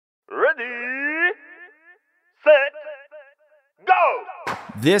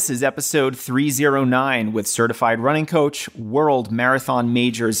This is episode 309 with certified running coach, World Marathon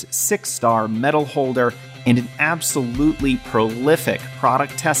Majors 6-star medal holder, and an absolutely prolific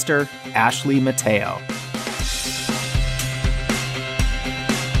product tester, Ashley Mateo.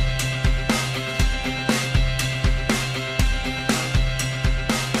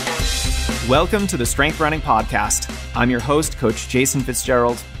 Welcome to the Strength Running Podcast. I'm your host, Coach Jason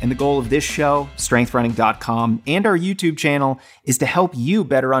Fitzgerald, and the goal of this show, strengthrunning.com, and our YouTube channel is to help you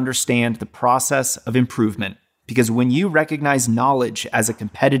better understand the process of improvement. Because when you recognize knowledge as a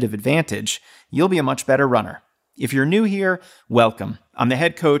competitive advantage, you'll be a much better runner. If you're new here, welcome. I'm the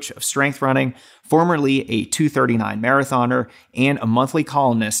head coach of Strength Running, formerly a 2:39 marathoner, and a monthly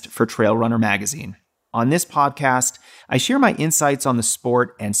columnist for Trail Runner magazine. On this podcast, I share my insights on the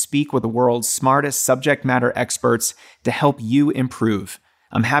sport and speak with the world's smartest subject matter experts to help you improve.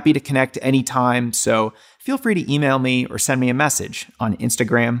 I'm happy to connect anytime, so feel free to email me or send me a message on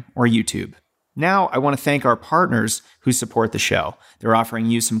Instagram or YouTube. Now, I want to thank our partners who support the show. They're offering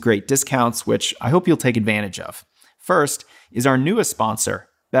you some great discounts, which I hope you'll take advantage of. First is our newest sponsor,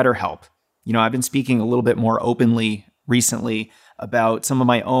 BetterHelp. I've been speaking a little bit more openly recently about some of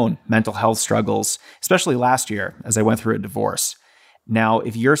my own mental health struggles, especially last year as I went through a divorce. Now,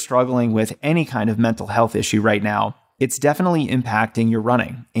 if you're struggling with any kind of mental health issue right now, it's definitely impacting your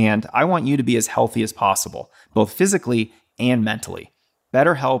running, and I want you to be as healthy as possible, both physically and mentally.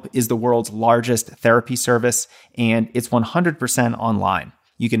 BetterHelp is the world's largest therapy service, and it's 100% online.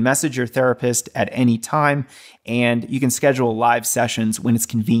 You can message your therapist at any time, and you can schedule live sessions when it's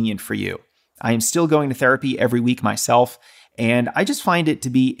convenient for you. I am still going to therapy every week myself, and I just find it to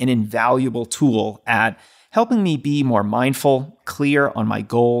be an invaluable tool at helping me be more mindful, clear on my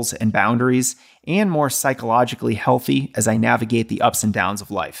goals and boundaries, and more psychologically healthy as I navigate the ups and downs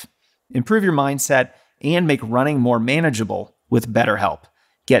of life. Improve your mindset and make running more manageable with BetterHelp.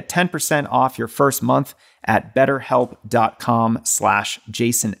 Get 10% off your first month at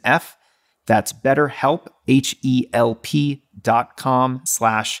betterhelp.com/JasonF. That's BetterHelp,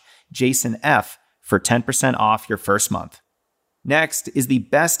 HELP.com/JasonF for 10% off your first month. Next is the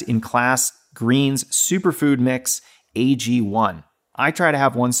best-in-class greens superfood mix, AG1. I try to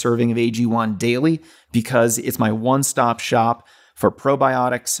have one serving of AG1 daily because it's my one-stop shop for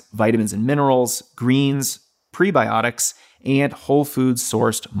probiotics, vitamins and minerals, greens, prebiotics, and whole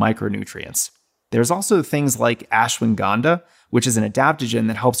food-sourced micronutrients. There's also things like ashwagandha, which is an adaptogen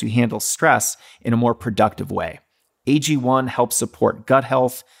that helps you handle stress in a more productive way. AG1 helps support gut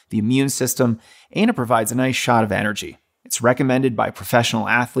health, the immune system, and it provides a nice shot of energy. It's recommended by professional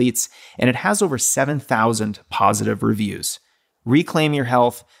athletes, and it has over 7,000 positive reviews. Reclaim your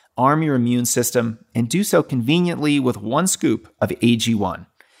health, arm your immune system, and do so conveniently with one scoop of AG1.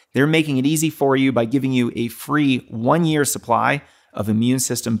 They're making it easy for you by giving you a free 1-year supply of immune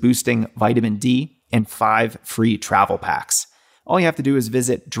system boosting vitamin D and 5 free travel packs. All you have to do is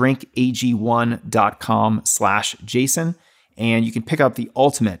visit drinkag1.com/Jason, and you can pick up the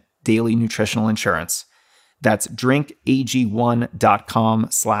ultimate daily nutritional insurance. That's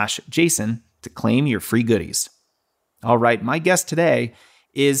drinkag1.com/Jason to claim your free goodies. All right, my guest today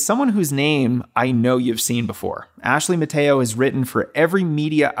is someone whose name I know you've seen before. Ashley Mateo has written for every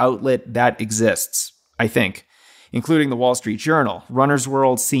media outlet that exists, I think, including the Wall Street Journal, Runner's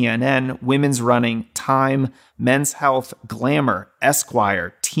World, CNN, Women's Running, Time, Men's Health, Glamour,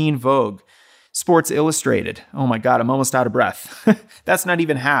 Esquire, Teen Vogue, Sports Illustrated. Oh my God, I'm almost out of breath. That's not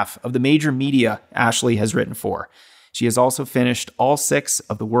even half of the major media Ashley has written for. She has also finished all 6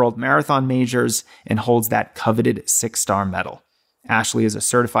 of the World Marathon Majors and holds that coveted 6-star medal. Ashley is a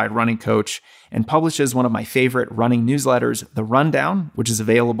certified running coach and publishes one of my favorite running newsletters, The Rundown, which is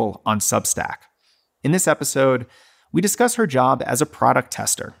available on Substack. In this episode, we discuss her job as a product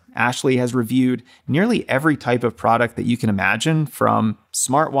tester. Ashley has reviewed nearly every type of product that you can imagine, from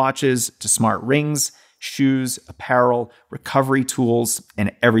smartwatches to smart rings, shoes, apparel, recovery tools,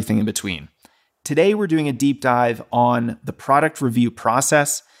 and everything in between. Today, we're doing a deep dive on the product review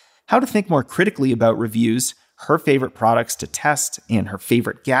process, how to think more critically about reviews, her favorite products to test, and her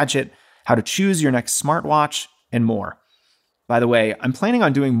favorite gadget, how to choose your next smartwatch, and more. By the way, I'm planning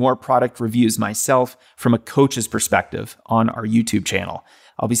on doing more product reviews myself from a coach's perspective on our YouTube channel.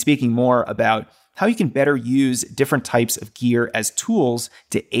 I'll be speaking more about how you can better use different types of gear as tools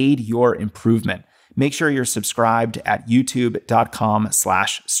to aid your improvement. Make sure you're subscribed at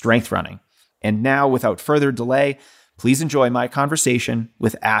youtube.com/strengthrunning. And now, without further delay, please enjoy my conversation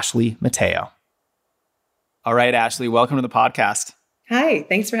with Ashley Mateo. All right, Ashley, welcome to the podcast. Hi,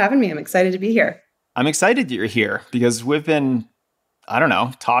 thanks for having me. I'm excited to be here. I'm excited that you're here because we've been I don't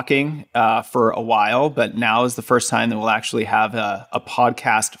know, talking for a while, but now is the first time that we'll actually have a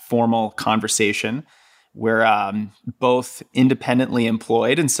podcast formal conversation. We're both independently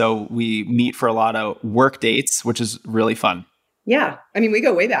employed, and so we meet for a lot of work dates, which is really fun. Yeah. I mean, we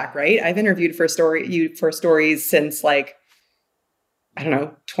go way back, right? I've interviewed for stories since like, I don't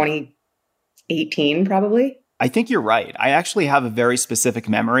know, 2018, probably. I think you're right. I actually have a very specific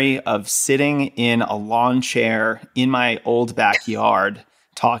memory of sitting in a lawn chair in my old backyard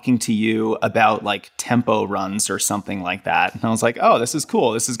talking to you about like tempo runs or something like that. And I was like, oh, this is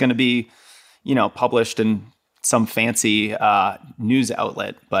cool. This is going to be, published in some fancy news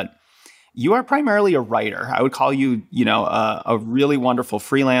outlet. But you are primarily a writer. I would call you, a really wonderful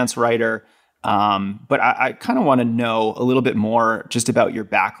freelance writer. But I kind of want to know a little bit more just about your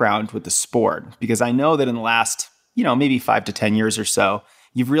background with the sport, because I know that in the last, maybe 5 to 10 years or so,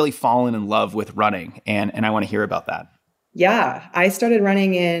 you've really fallen in love with running. And I want to hear about that. Yeah. I started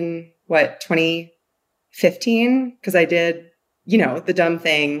running in 2015, because I did, the dumb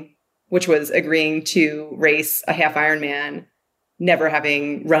thing, which was agreeing to race a half Ironman, never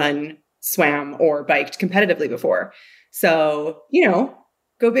having run, swam, or biked competitively before. So,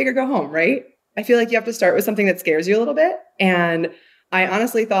 go big or go home, right? I feel like you have to start with something that scares you a little bit. And I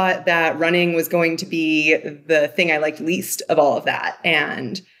honestly thought that running was going to be the thing I liked least of all of that.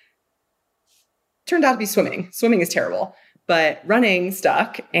 And turned out to be swimming. Swimming is terrible, but running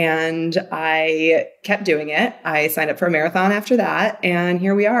stuck. And I kept doing it. I signed up for a marathon after that. And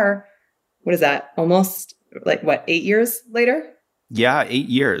here we are. What is that? Almost 8 years later? Yeah, 8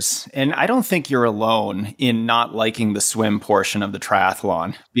 years. And I don't think you're alone in not liking the swim portion of the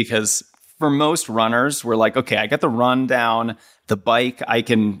triathlon, because for most runners, we're like, okay, I got the run down, the bike I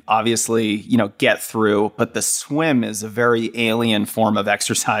can obviously, get through, but the swim is a very alien form of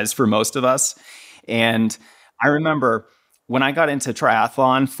exercise for most of us. And I remember when I got into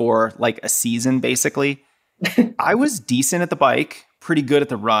triathlon for like a season, basically, I was decent at the bike, pretty good at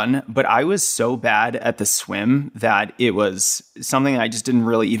the run, but I was so bad at the swim that it was something I just didn't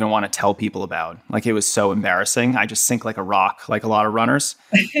really even want to tell people about. Like, it was so embarrassing. I just sink like a rock, like a lot of runners.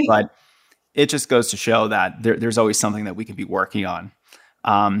 But it just goes to show that there's always something that we can be working on.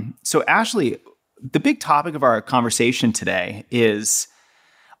 So Ashley, the big topic of our conversation today is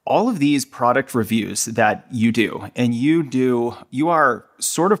all of these product reviews that you do. And you are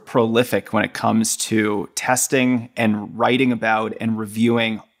sort of prolific when it comes to testing and writing about and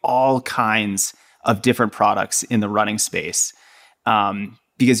reviewing all kinds of different products in the running space.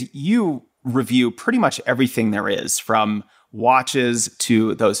 Because you review pretty much everything there is, from watches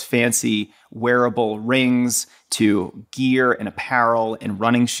to those fancy wearable rings to gear and apparel and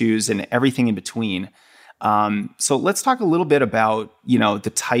running shoes and everything in between. So let's talk a little bit about,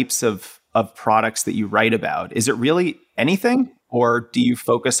 the types of products that you write about. Is it really anything, or do you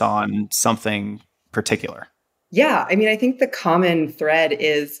focus on something particular? Yeah. I mean, I think the common thread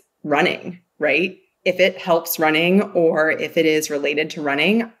is running, right? If it helps running or if it is related to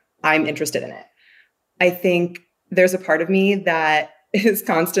running, I'm interested in it. I think there's a part of me that is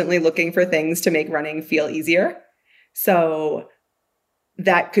constantly looking for things to make running feel easier. So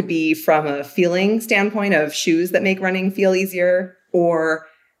that could be from a feeling standpoint of shoes that make running feel easier, or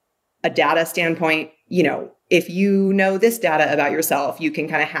a data standpoint. If you know this data about yourself, you can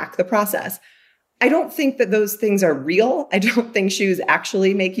kind of hack the process. I don't think that those things are real. I don't think shoes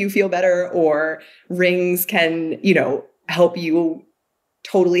actually make you feel better, or rings can, help you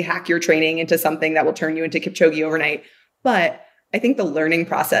totally hack your training into something that will turn you into Kipchoge overnight. But I think the learning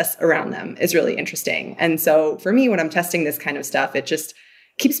process around them is really interesting. And so for me, when I'm testing this kind of stuff, it just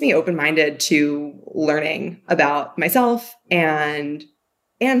keeps me open-minded to learning about myself and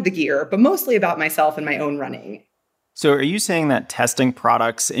the gear, but mostly about myself and my own running. So are you saying that testing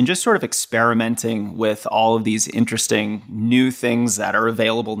products and just sort of experimenting with all of these interesting new things that are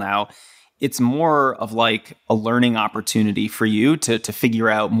available now, it's more of like a learning opportunity for you to figure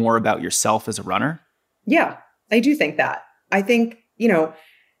out more about yourself as a runner? Yeah, I do think that. I think,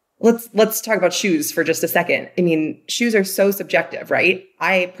 let's talk about shoes for just a second. I mean, shoes are so subjective, right?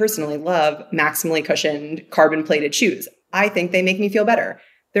 I personally love maximally cushioned carbon plated shoes. I think they make me feel better.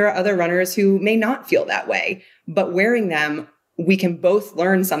 There are other runners who may not feel that way, but wearing them, we can both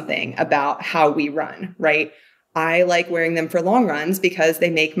learn something about how we run, right? I like wearing them for long runs because they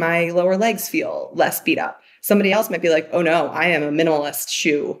make my lower legs feel less beat up. Somebody else might be like, oh no, I am a minimalist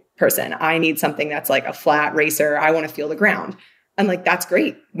shoe person. I need something that's like a flat racer. I want to feel the ground. And like, that's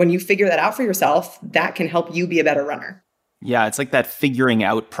great. When you figure that out for yourself, that can help you be a better runner. Yeah, it's like that figuring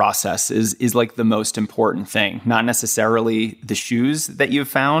out process is like the most important thing. Not necessarily the shoes that you've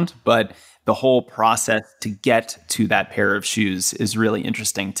found, but the whole process to get to that pair of shoes is really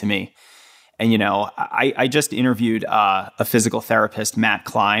interesting to me. And, I just interviewed a physical therapist, Matt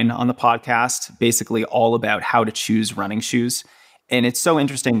Klein, on the podcast, basically all about how to choose running shoes. And it's so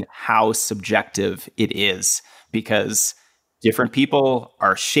interesting how subjective it is, because different people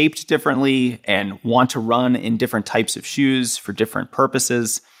are shaped differently and want to run in different types of shoes for different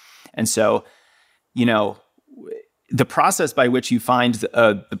purposes. And so, the process by which you find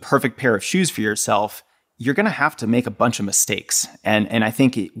the perfect pair of shoes for yourself, you're going to have to make a bunch of mistakes. And I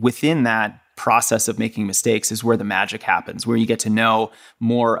think within that process of making mistakes is where the magic happens, where you get to know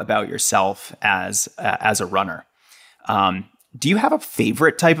more about yourself as a runner. Do you have a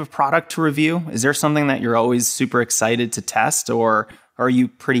favorite type of product to review? Is there something that you're always super excited to test, or are you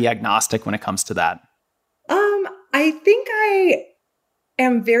pretty agnostic when it comes to that? I think I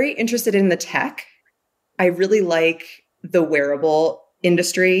am very interested in the tech. I really like the wearable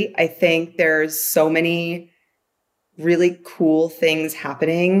industry. I think there's so many really cool things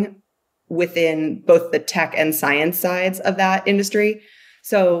happening within both the tech and science sides of that industry.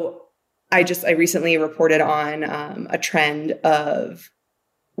 So I recently reported on a trend of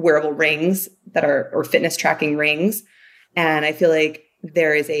wearable rings or fitness tracking rings. And I feel like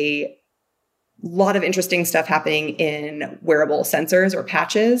there is a lot of interesting stuff happening in wearable sensors or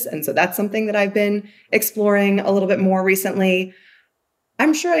patches. And so that's something that I've been exploring a little bit more recently.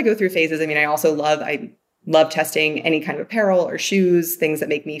 I'm sure I go through phases. I mean, I love testing any kind of apparel or shoes, things that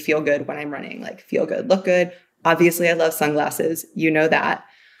make me feel good when I'm running, like feel good, look good. Obviously, I love sunglasses. You know that.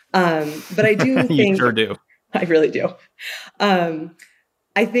 But I do think— You sure do. I really do.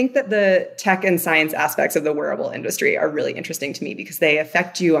 I think that the tech and science aspects of the wearable industry are really interesting to me because they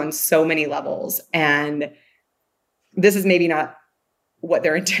affect you on so many levels. And this is maybe not what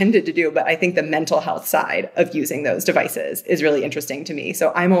they're intended to do, but I think the mental health side of using those devices is really interesting to me.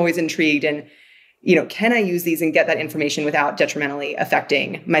 So I'm always intrigued in, can I use these and get that information without detrimentally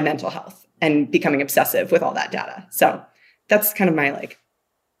affecting my mental health and becoming obsessive with all that data? So that's kind of my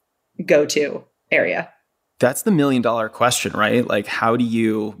go-to area. That's the $1 million question, right? Like, how do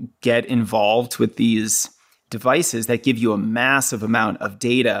you get involved with these devices that give you a massive amount of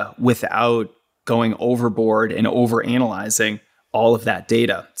data without going overboard and overanalyzing all of that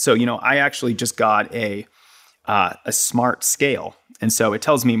data? So, I actually just got a smart scale. And so it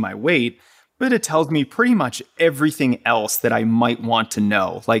tells me my weight, but it tells me pretty much everything else that I might want to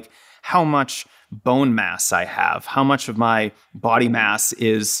know, like how much bone mass I have, how much of my body mass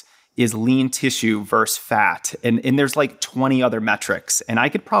is lean tissue versus fat. And there's like 20 other metrics. And I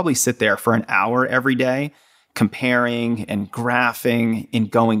could probably sit there for an hour every day comparing and graphing and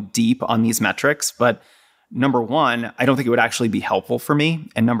going deep on these metrics. But number one, I don't think it would actually be helpful for me.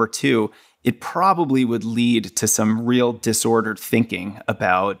 And number two, it probably would lead to some real disordered thinking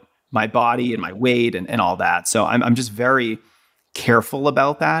about my body and my weight and all that. So I'm just very careful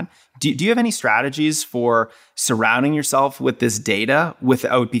about that. Do you have any strategies for surrounding yourself with this data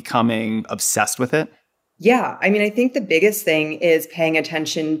without becoming obsessed with it? Yeah. I mean, I think the biggest thing is paying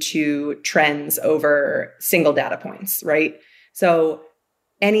attention to trends over single data points, right? So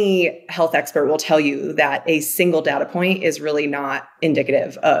any health expert will tell you that a single data point is really not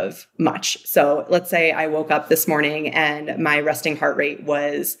indicative of much. So let's say I woke up this morning and my resting heart rate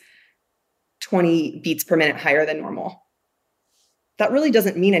was 20 beats per minute higher than normal. That really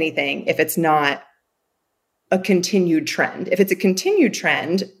doesn't mean anything if it's not a continued trend. If it's a continued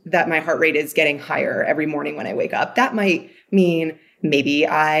trend that my heart rate is getting higher every morning when I wake up, that might mean maybe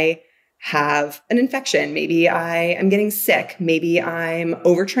I have an infection. Maybe I am getting sick. Maybe I'm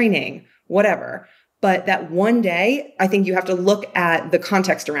overtraining, whatever. But that one day, I think you have to look at the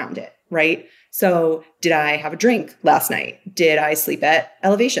context around it, right? So did I have a drink last night? Did I sleep at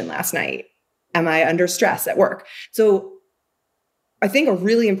elevation last night? Am I under stress at work? So I think a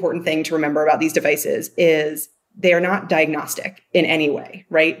really important thing to remember about these devices is they are not diagnostic in any way,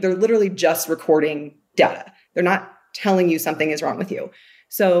 right? They're literally just recording data. They're not telling you something is wrong with you.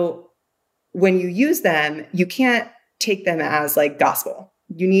 So when you use them, you can't take them as like gospel.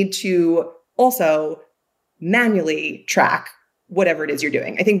 You need to also manually track whatever it is you're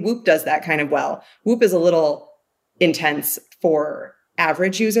doing. I think Whoop does that kind of well. Whoop is a little intense for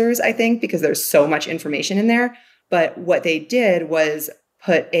average users, I think, because there's so much information in there. But what they did was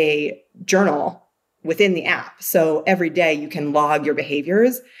put a journal within the app. So every day you can log your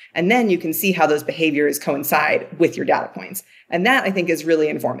behaviors, and then you can see how those behaviors coincide with your data points. And that, I think, is really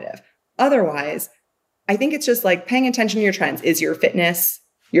informative. Otherwise, I think it's just like paying attention to your trends. Is your fitness,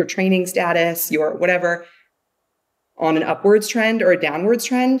 your training status, your whatever on an upwards trend or a downwards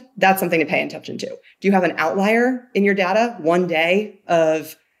trend? That's something to pay attention to. Do you have an outlier in your data? One day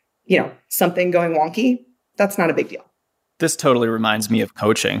of something going wonky, that's not a big deal. This totally reminds me of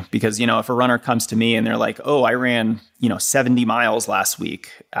coaching because, if a runner comes to me and they're like, oh, I ran, 70 miles last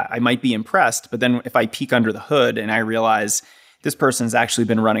week, I might be impressed. But then if I peek under the hood and I realize this person's actually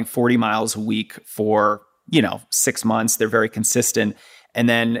been running 40 miles a week for, 6 months, they're very consistent. And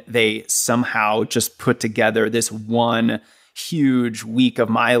then they somehow just put together this one huge week of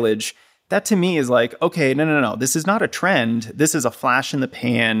mileage. That to me is like, okay, no. This is not a trend. This is a flash in the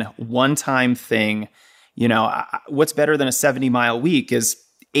pan, one-time thing. What's better than a 70-mile week is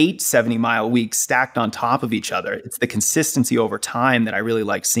 8 70-mile weeks stacked on top of each other. It's the consistency over time that I really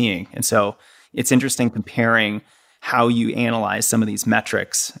like seeing. And so it's interesting comparing how you analyze some of these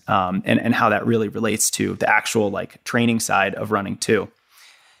metrics and how that really relates to the actual training side of running too.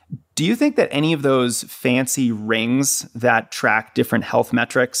 Do you think that any of those fancy rings that track different health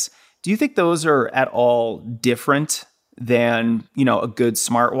metrics, do you think those are at all different than, a good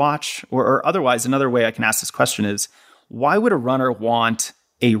smartwatch? Or otherwise, another way I can ask this question is, why would a runner want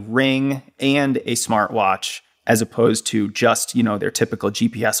a ring and a smartwatch as opposed to just, their typical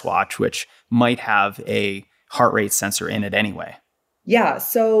GPS watch, which might have a heart rate sensor in it anyway? Yeah,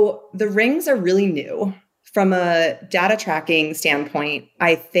 so the rings are really new. From a data tracking standpoint,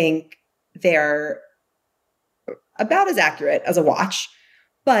 I think they're about as accurate as a watch,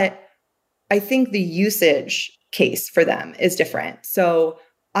 but I think the usage case for them is different. So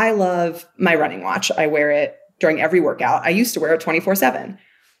I love my running watch. I wear it during every workout. I used to wear it 24/7.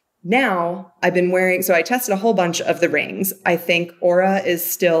 Now I've been wearing, so I tested a whole bunch of the rings. I think Oura is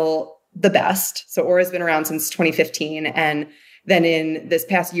still the best. So Oura's been around since 2015. And then in this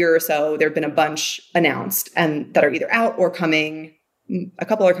past year or so, there have been a bunch announced and that are either out or coming. A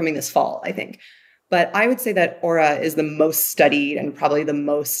couple are coming this fall, I think. But I would say that Oura is the most studied and probably the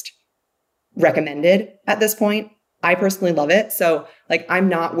most recommended at this point. I personally love it. So I'm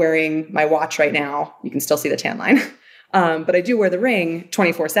not wearing my watch right now. You can still see the tan line. But I do wear the ring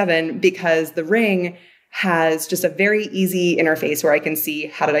 24/7 because the ring has just a very easy interface where I can see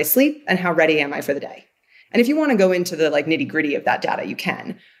how did I sleep and how ready am I for the day. And if you want to go into the nitty gritty of that data, you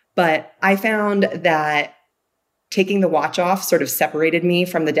can. But I found that taking the watch off sort of separated me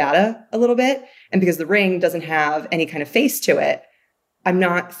from the data a little bit. And because the ring doesn't have any kind of face to it, I'm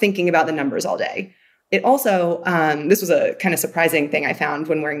not thinking about the numbers all day. It also, this was a kind of surprising thing I found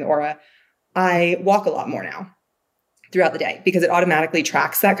when wearing the Oura. I walk a lot more now throughout the day because it automatically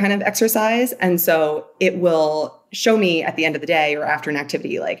tracks that kind of exercise. And so it will show me at the end of the day or after an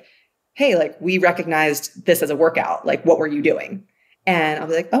activity, hey, we recognized this as a workout. What were you doing? And I'll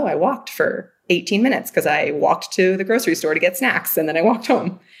be like, oh, I walked for 18 minutes because I walked to the grocery store to get snacks and then I walked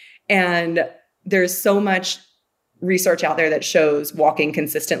home. And there's so much research out there that shows walking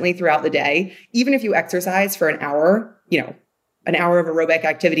consistently throughout the day, even if you exercise for an hour, an hour of aerobic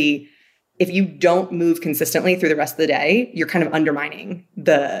activity, if you don't move consistently through the rest of the day, you're kind of undermining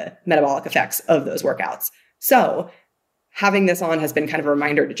the metabolic effects of those workouts. So having this on has been kind of a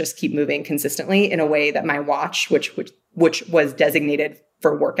reminder to just keep moving consistently in a way that my watch, which was designated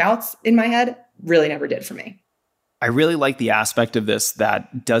for workouts in my head, really never did for me. I really like the aspect of this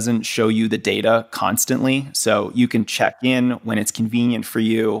that doesn't show you the data constantly. So you can check in when it's convenient for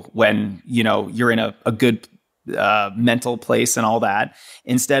you, when, you're in a good mental place and all that,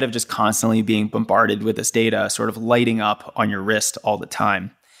 instead of just constantly being bombarded with this data sort of lighting up on your wrist all the time.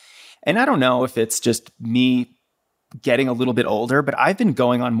 And I don't know if it's just me getting a little bit older, but I've been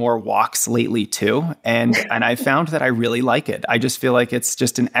going on more walks lately too. And I found that I really like it. I just feel like it's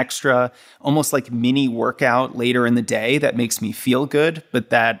just an extra, almost like mini workout later in the day that makes me feel good,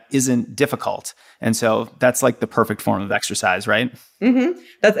 but that isn't difficult. And so that's the perfect form of exercise, right? Mm-hmm.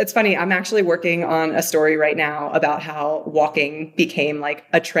 It's funny. I'm actually working on a story right now about how walking became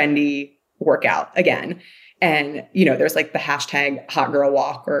a trendy workout again. And, there's the hashtag hot girl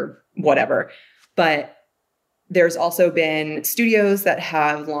walk or whatever, but there's also been studios that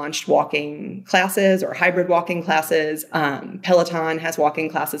have launched walking classes or hybrid walking classes. Peloton has walking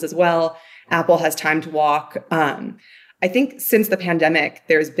classes as well. Apple has Time to Walk. I think since the pandemic,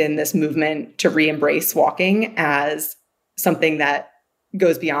 there's been this movement to re-embrace walking as something that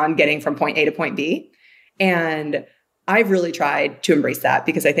goes beyond getting from point A to point B. And I've really tried to embrace that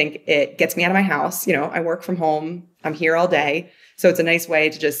because I think it gets me out of my house. I work from home. I'm here all day. So it's a nice way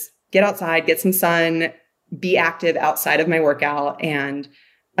to just get outside, get some sun, be active outside of my workout. And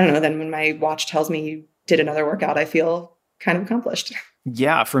I don't know, then when my watch tells me you did another workout, I feel kind of accomplished.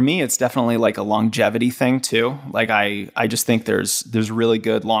 Yeah, for me, it's definitely a longevity thing too. I just think there's really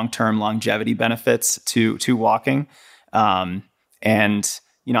good long-term longevity benefits to walking. And,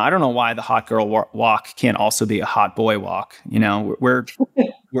 I don't know why the hot girl walk can't also be a hot boy walk. We're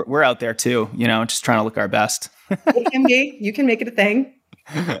we're out there too, just trying to look our best. It can be. You can make it a thing.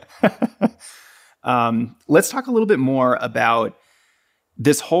 Let's talk a little bit more about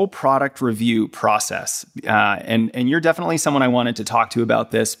this whole product review process. And you're definitely someone I wanted to talk to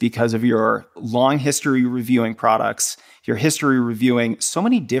about this because of your long history reviewing products, your history reviewing so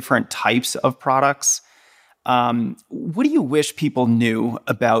many different types of products. What do you wish people knew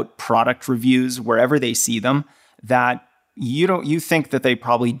about product reviews wherever they see them that you think that they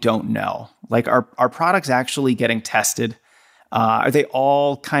probably don't know? Like, are products actually getting tested? Are they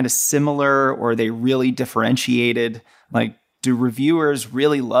all kind of similar, or are they really differentiated? Like, do reviewers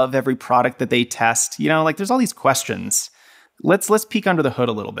really love every product that they test? There's all these questions. Let's peek under the hood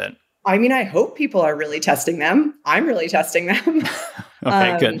a little bit. I mean, I hope people are really testing them. I'm really testing them.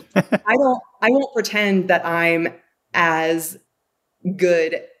 Okay, good. I won't pretend that I'm as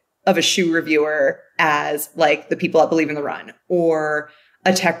good of a shoe reviewer as like the people that believe in the run, or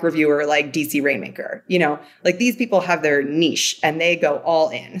a tech reviewer like DC Rainmaker. These people have their niche and they go all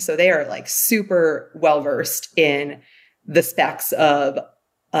in. So they are like super well-versed in the specs of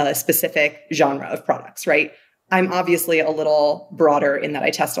a specific genre of products, right? I'm obviously a little broader in that I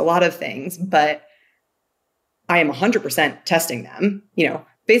test a lot of things, but I am 100% testing them.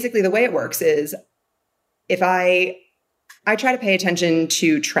 Basically the way it works is if I try to pay attention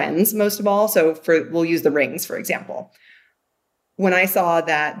to trends most of all. So we'll use the rings, for example. When I saw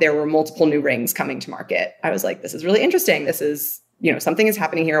that there were multiple new rings coming to market, I was like, this is really interesting. This is, something is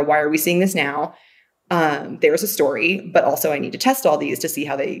happening here. Why are we seeing this now? There's a story, but also I need to test all these to see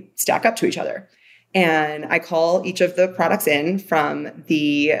how they stack up to each other. And I call each of the products in from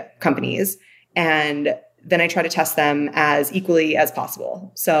the companies, and then I try to test them as equally as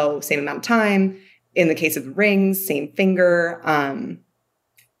possible. So same amount of time. In the case of the rings, same finger,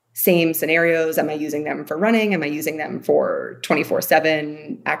 same scenarios. Am I using them for running? Am I using them for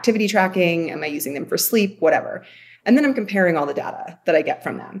 24/7 activity tracking? Am I using them for sleep? Whatever. And then I'm comparing all the data that I get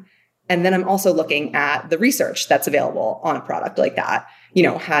from them. And then I'm also looking at the research that's available on a product like that.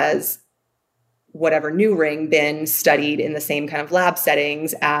 Has whatever new ring been studied in the same kind of lab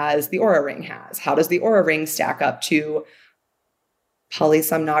settings as the Oura Ring has? How does the Oura Ring stack up to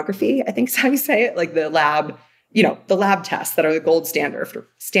polysomnography? I think is how you say it, like the lab tests that are the gold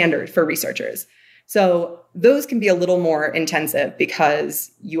standard for researchers. So those can be a little more intensive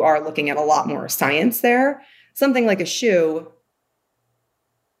because you are looking at a lot more science there. Something like a shoe,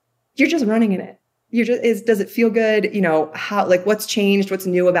 you're just running in it. Does it feel good? What's changed? What's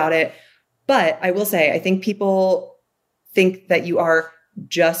new about it? But I will say, I think people think that you are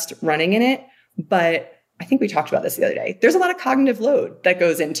just running in it. But I think we talked about this the other day. There's a lot of cognitive load that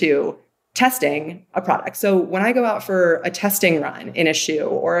goes into testing a product. So when I go out for a testing run in a shoe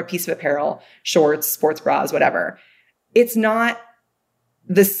or a piece of apparel, shorts, sports bras, whatever, it's not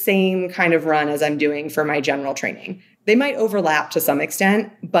the same kind of run as I'm doing for my general training. They might overlap to some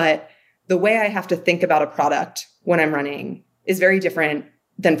extent, but the way I have to think about a product when I'm running is very different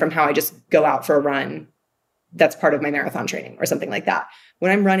than from how I just go out for a run that's part of my marathon training or something like that. When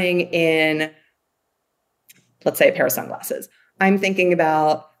I'm running in, let's say, a pair of sunglasses, I'm thinking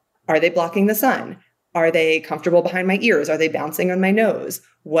about, are they blocking the sun? Are they comfortable behind my ears? Are they bouncing on my nose?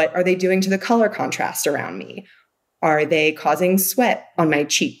 What are they doing to the color contrast around me? Are they causing sweat on my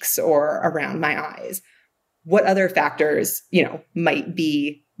cheeks or around my eyes? What other factors, might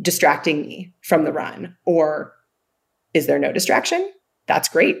be distracting me from the run? Or is there no distraction? That's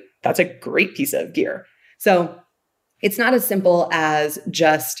great. That's a great piece of gear. So it's not as simple as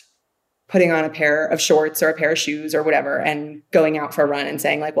just putting on a pair of shorts or a pair of shoes or whatever and going out for a run and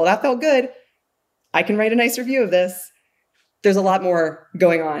saying like, well, that felt good. I can write a nice review of this. There's a lot more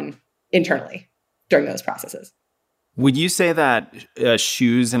going on internally during those processes. Would you say that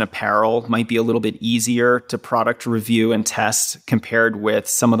shoes and apparel might be a little bit easier to product review and test compared with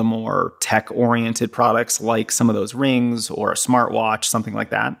some of the more tech-oriented products like some of those rings or a smartwatch, something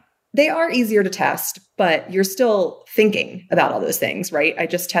like that? They are easier to test, but you're still thinking about all those things, right? I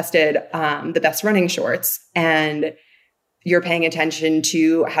just tested the best running shorts, and you're paying attention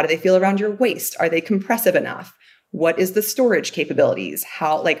to how do they feel around your waist? Are they compressive enough? What is the storage capabilities?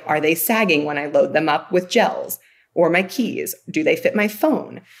 Are they sagging when I load them up with gels? Or my keys, do they fit my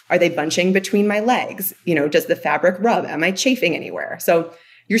phone? Are they bunching between my legs? Does the fabric rub? Am I chafing anywhere? So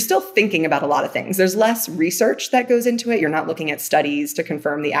you're still thinking about a lot of things. There's less research that goes into it. You're not looking at studies to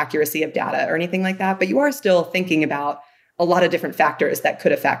confirm the accuracy of data or anything like that, but you are still thinking about a lot of different factors that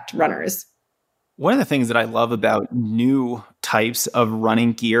could affect runners. One of the things that I love about new types of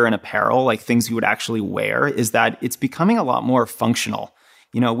running gear and apparel, like things you would actually wear, is that it's becoming a lot more functional.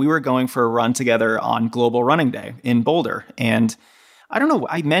 We were going for a run together on Global Running Day in Boulder, and I don't know.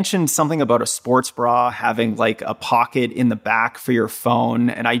 I mentioned something about a sports bra having like a pocket in the back for your phone.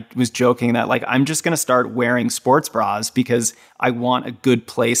 And I was joking that like, I'm just going to start wearing sports bras because I want a good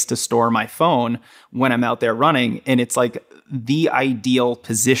place to store my phone when I'm out there running. And it's like the ideal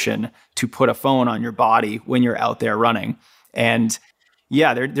position to put a phone on your body when you're out there running. And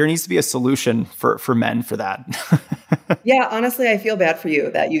yeah, there needs to be a solution for men for that. Yeah, honestly, I feel bad for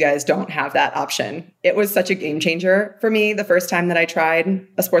you that you guys don't have that option. It was such a game changer for me the first time that I tried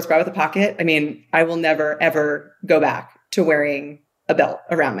a sports bra with a pocket. I mean, I will never, ever go back to wearing a belt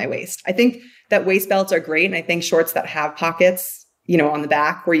around my waist. I think that waist belts are great. And I think shorts that have pockets, on the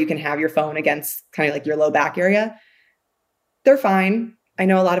back where you can have your phone against kind of like your low back area, they're fine. I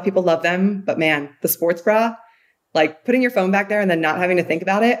know a lot of people love them, but man, the sports bra, like putting your phone back there and then not having to think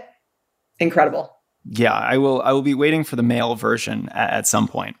about it, incredible. Yeah, I will be waiting for the male version at some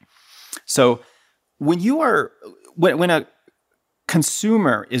point. So when a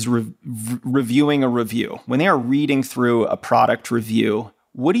consumer is reviewing a review, when they are reading through a product review,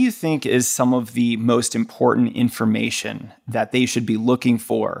 what do you think is some of the most important information that they should be looking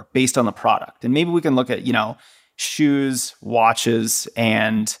for based on the product? And maybe we can look at, shoes, watches,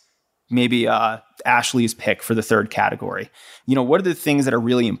 and maybe Ashley's pick for the third category. What are the things that are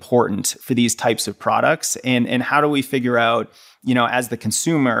really important for these types of products? And how do we figure out, as the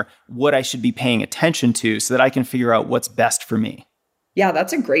consumer, what I should be paying attention to so that I can figure out what's best for me? Yeah,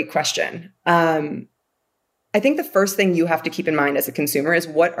 that's a great question. I think the first thing you have to keep in mind as a consumer is,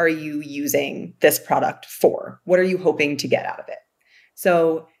 what are you using this product for? What are you hoping to get out of it?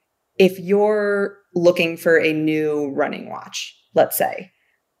 So if you're looking for a new running watch, let's say,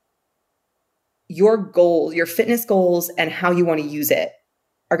 your goals, your fitness goals, and how you want to use it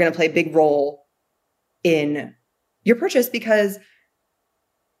are going to play a big role in your purchase, because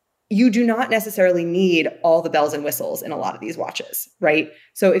you do not necessarily need all the bells and whistles in a lot of these watches, right?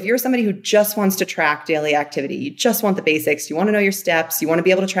 So if you're somebody who just wants to track daily activity, you just want the basics, you want to know your steps, you want to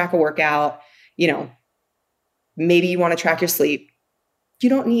be able to track a workout, maybe you want to track your sleep, you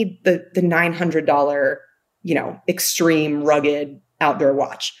don't need the $900, extreme rugged outdoor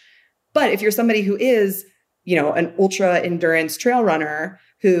watch. But if you're somebody who is, an ultra endurance trail runner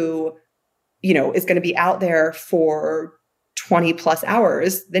who, is going to be out there for 20 plus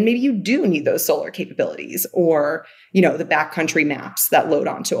hours, then maybe you do need those solar capabilities or, the backcountry maps that load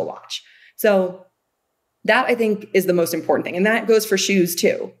onto a watch. So that, I think, is the most important thing. And that goes for shoes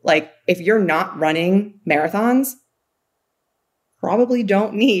too. Like if you're not running marathons, probably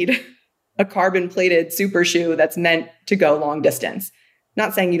don't need a carbon plated super shoe that's meant to go long distance.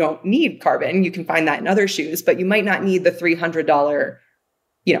 Not saying you don't need carbon. You can find that in other shoes, but you might not need the $300,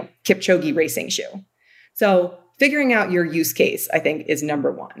 Kipchoge racing shoe. So figuring out your use case, I think, is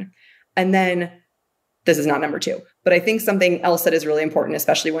number one. And then this is not number two, but I think something else that is really important,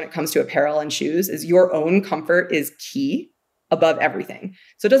 especially when it comes to apparel and shoes, is your own comfort is key above everything.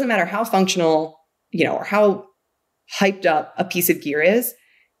 So it doesn't matter how functional, or how hyped up a piece of gear is.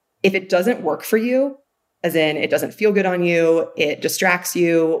 If it doesn't work for you, as in it doesn't feel good on you, it distracts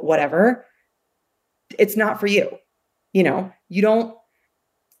you, whatever, it's not for you. I don't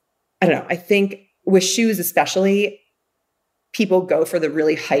know. I think with shoes especially, people go for the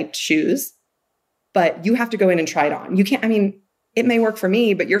really hyped shoes, but you have to go in and try it on. You can't, it may work for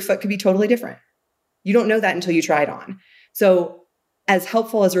me, but your foot could be totally different. You don't know that until you try it on. So as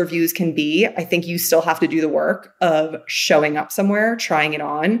helpful as reviews can be, I think you still have to do the work of showing up somewhere, trying it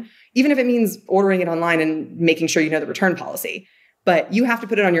on, even if it means ordering it online and making sure you know the return policy. But you have to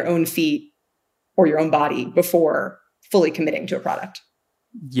put it on your own feet or your own body before fully committing to a product.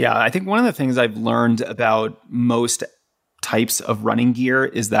 Yeah, I think one of the things I've learned about most types of running gear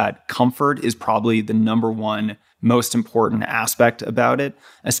is that comfort is probably the number one most important aspect about it,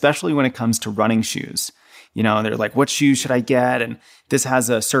 especially when it comes to running shoes. They're like, what shoes should I get? And this has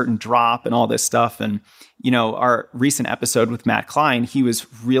a certain drop and all this stuff. And, our recent episode with Matt Klein, he was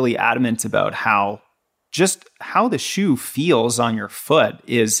really adamant about how the shoe feels on your foot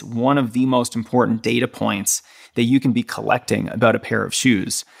is one of the most important data points that you can be collecting about a pair of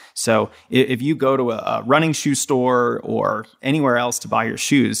shoes. So if you go to a running shoe store or anywhere else to buy your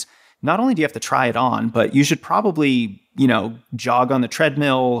shoes, not only do you have to try it on, but you should probably, jog on the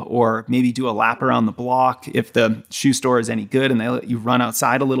treadmill or maybe do a lap around the block if the shoe store is any good and they let you run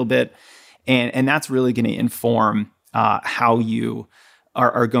outside a little bit. And that's really going to inform how you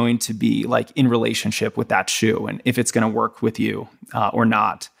are going to be like in relationship with that shoe and if it's going to work with you or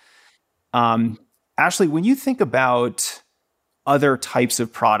not. Ashley, when you think about other types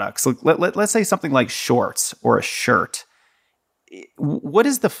of products, let's say something like shorts or a shirt, what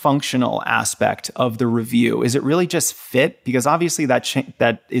is the functional aspect of the review? Is it really just fit? Because obviously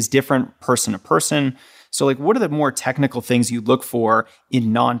that is different person to person. So like, what are the more technical things you look for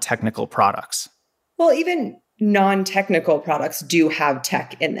in non-technical products? Well, even non-technical products do have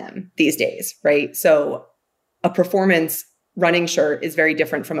tech in them these days, right? So a performance running shirt is very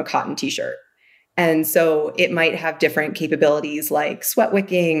different from a cotton t-shirt. And so it might have different capabilities like sweat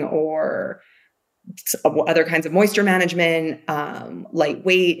wicking or other kinds of moisture management,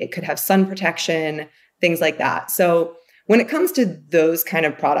 lightweight. It could have sun protection, things like that. So when it comes to those kind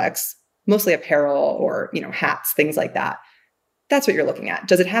of products, mostly apparel or, hats, things like that, that's what you're looking at.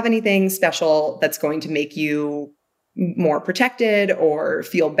 Does it have anything special that's going to make you more protected or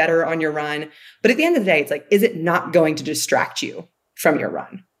feel better on your run? But at the end of the day, it's like, is it not going to distract you from your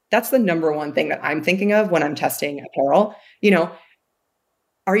run? That's the number one thing that I'm thinking of when I'm testing apparel.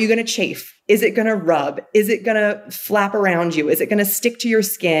 Are you going to chafe? Is it going to rub? Is it going to flap around you? Is it going to stick to your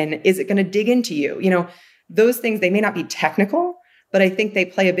skin? Is it going to dig into you? Those things, they may not be technical, but I think they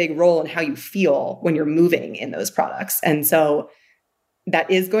play a big role in how you feel when you're moving in those products. And so that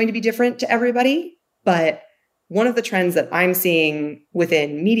is going to be different to everybody. But one of the trends that I'm seeing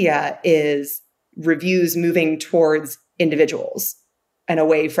within media is reviews moving towards individuals and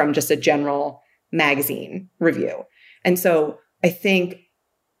away from just a general magazine review. And so I think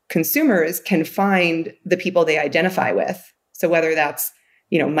consumers can find the people they identify with. So whether that's,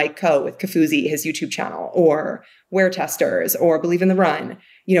 Mike Coe with Kafuzi, his YouTube channel, or Wear Testers, or Believe in the Run,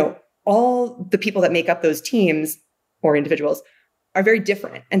 all the people that make up those teams or individuals are very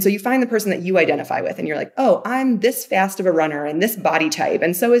different. And so you find the person that you identify with and you're like, oh, I'm this fast of a runner and this body type.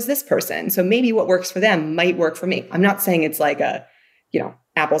 And so is this person. So maybe what works for them might work for me. I'm not saying it's like a,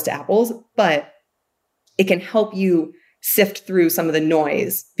 apples to apples, but it can help you sift through some of the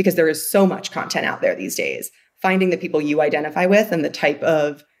noise because there is so much content out there these days. Finding the people you identify with and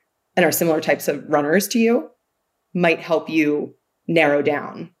are similar types of runners to you might help you narrow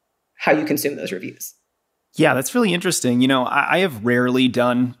down how you consume those reviews. Yeah, that's really interesting. I have rarely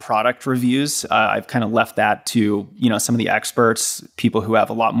done product reviews. I've kind of left that to, some of the experts, people who have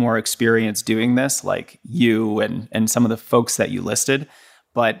a lot more experience doing this, like you and some of the folks that you listed.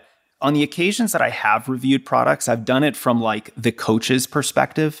 But on the occasions that I have reviewed products, I've done it from like the coach's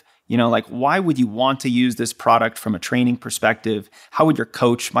perspective. Like, why would you want to use this product from a training perspective? How would your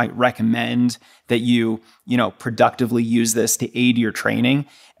coach might recommend that you productively use this to aid your training?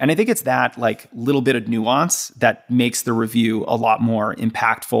 And I think it's that like little bit of nuance that makes the review a lot more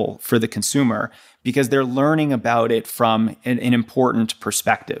impactful for the consumer because they're learning about it from an important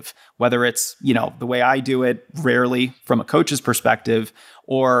perspective, whether it's, the way I do it, rarely from a coach's perspective,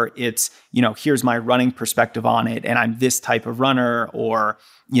 or it's, here's my running perspective on it. And I'm this type of runner, or,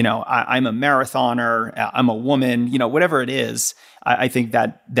 I'm a marathoner, I'm a woman, whatever it is. I think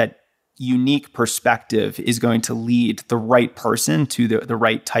that unique perspective is going to lead the right person to the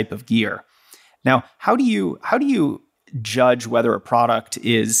right type of gear. Now, how do you judge whether a product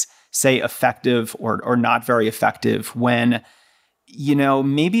is, say, effective or not very effective when,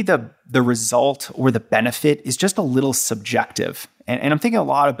 maybe the result or the benefit is just a little subjective? And I'm thinking a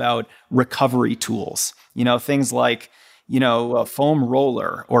lot about recovery tools, things like, a foam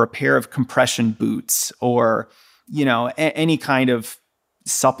roller or a pair of compression boots or, any kind of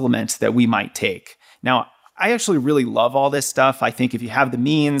supplement that we might take. Now, I actually really love all this stuff. I think if you have the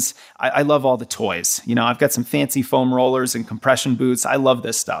means, I love all the toys. I've got some fancy foam rollers and compression boots. I love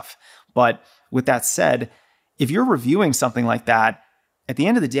this stuff. But with that said, if you're reviewing something like that, at the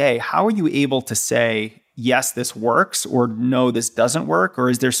end of the day, how are you able to say, yes, this works, or no, this doesn't work? Or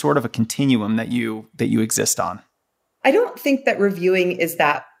is there sort of a continuum that you exist on? I don't think that reviewing is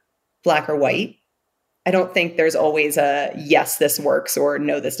that black or white. I don't think there's always a yes, this works, or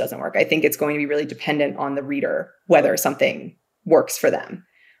no, this doesn't work. I think it's going to be really dependent on the reader, whether something works for them.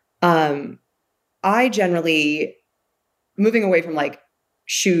 I generally, moving away from like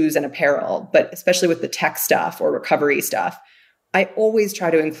shoes and apparel, but especially with the tech stuff or recovery stuff, I always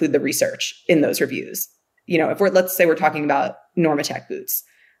try to include the research in those reviews. Let's say we're talking about Normatec boots.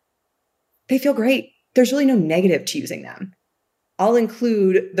 They feel great. There's really no negative to using them. I'll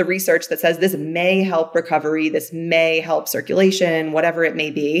include the research that says this may help recovery, this may help circulation, whatever it may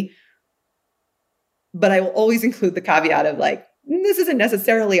be. But I will always include the caveat of like, this isn't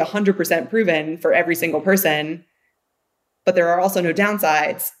necessarily 100% proven for every single person, but there are also no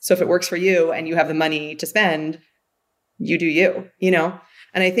downsides. So if it works for you and you have the money to spend, you do you,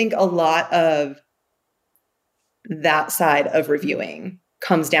 And I think a lot of that side of reviewing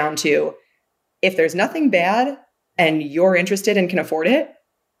comes down to, if there's nothing bad and you're interested and can afford it,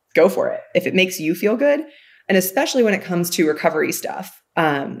 go for it. If it makes you feel good. And especially when it comes to recovery stuff,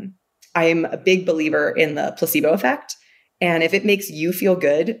 I'm a big believer in the placebo effect. And if it makes you feel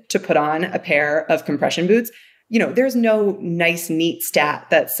good to put on a pair of compression boots, there's no nice, neat stat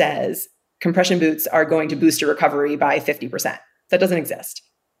that says compression boots are going to boost your recovery by 50%. That doesn't exist.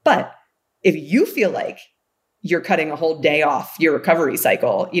 But if you feel like you're cutting a whole day off your recovery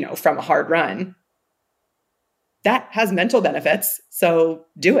cycle, from a hard run, that has mental benefits. So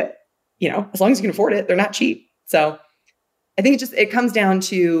do it, as long as you can afford it. They're not cheap. So I think it comes down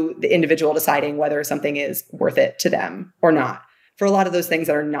to the individual deciding whether something is worth it to them or not for a lot of those things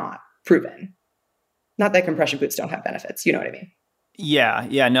that are not proven. Not that compression boots don't have benefits. You know what I mean?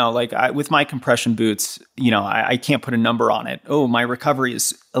 Yeah, no, with my compression boots, I can't put a number on it. Oh, my recovery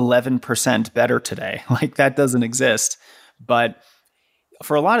is 11% better today. Like that doesn't exist. But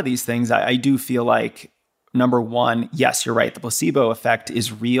for a lot of these things, I do feel like, number one, yes, you're right. The placebo effect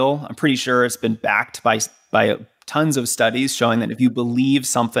is real. I'm pretty sure it's been backed by tons of studies showing that if you believe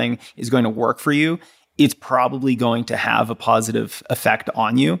something is going to work for you, it's probably going to have a positive effect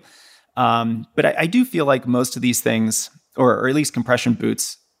on you. But I do feel like most of these things, or at least compression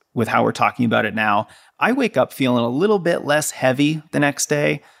boots, with how we're talking about it now, I wake up feeling a little bit less heavy the next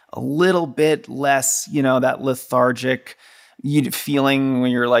day, a little bit less, that lethargic feeling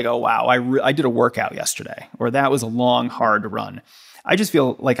when you're like, oh, wow, I did a workout yesterday, or that was a long, hard run. I just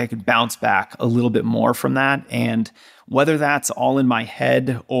feel like I could bounce back a little bit more from that. And whether that's all in my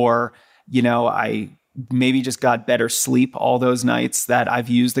head or, I maybe just got better sleep all those nights that I've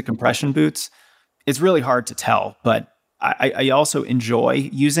used the compression boots, it's really hard to tell. But I also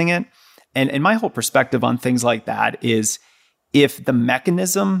enjoy using it. And my whole perspective on things like that is if the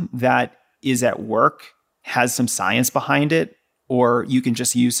mechanism that is at work has some science behind it, or you can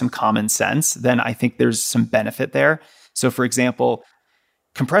just use some common sense, then I think there's some benefit there. So for example,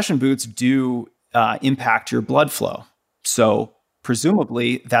 compression boots do impact your blood flow. So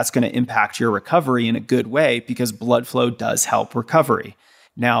presumably that's going to impact your recovery in a good way because blood flow does help recovery.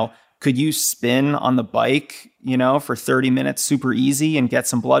 Now, could you spin on the bike, for 30 minutes super easy and get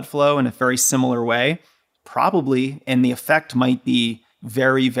some blood flow in a very similar way? Probably. And the effect might be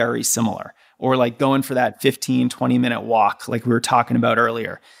very, very similar. Or like going for that 15, 20-minute walk like we were talking about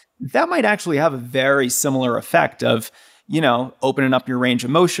earlier. That might actually have a very similar effect of, opening up your range of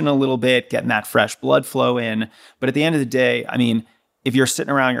motion a little bit, getting that fresh blood flow in. But at the end of the day, if you're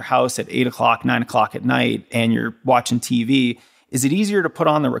sitting around your house at 8 o'clock, 9 o'clock at night and you're watching TV, is it easier to put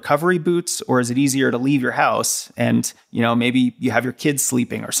on the recovery boots, or is it easier to leave your house and, maybe you have your kids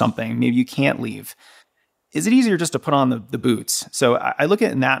sleeping or something, maybe you can't leave? Is it easier just to put on the boots? So I look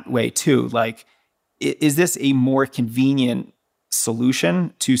at it in that way too. Like, is this a more convenient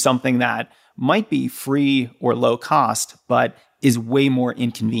solution to something that might be free or low cost, but is way more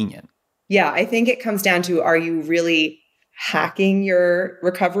inconvenient? Yeah, I think it comes down to, are you really hacking your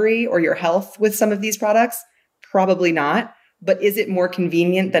recovery or your health with some of these products? Probably not. But is it more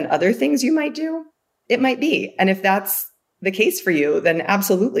convenient than other things you might do? It might be. And if that's the case for you, then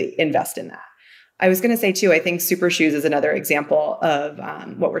absolutely invest in that. I was going to say too, I think super shoes is another example of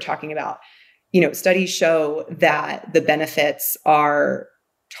what we're talking about. Studies show that the benefits are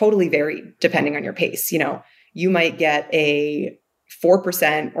totally varied depending on your pace. You might get a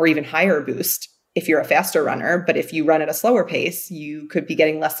 4% or even higher boost if you're a faster runner, but if you run at a slower pace, you could be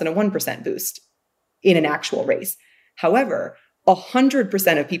getting less than a 1% boost in an actual race. However,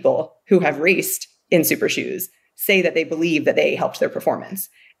 100% of people who have raced in super shoes say that they believe that they helped their performance.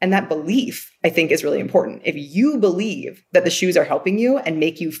 And that belief, I think, is really important. If you believe that the shoes are helping you and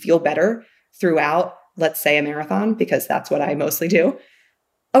make you feel better throughout, let's say, a marathon, because that's what I mostly do,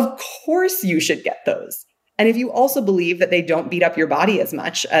 of course you should get those. And if you also believe that they don't beat up your body as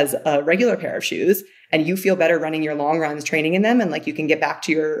much as a regular pair of shoes, and you feel better running your long runs, training in them, and like you can get back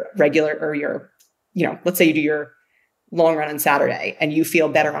to your regular or your, let's say you do your long run on Saturday and you feel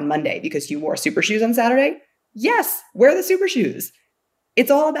better on Monday because you wore super shoes on Saturday, yes, wear the super shoes. It's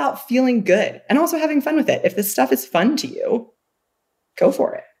all about feeling good and also having fun with it. If this stuff is fun to you, go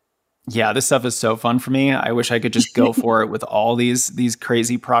for it. Yeah, this stuff is so fun for me. I wish I could just go for it with all these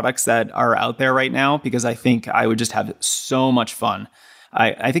crazy products that are out there right now, because I think I would just have so much fun.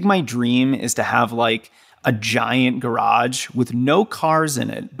 I think my dream is to have like a giant garage with no cars in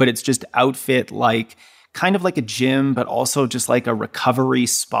it, but it's just outfit like kind of like a gym, but also just like a recovery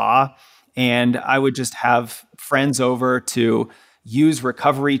spa. And I would just have friends over to use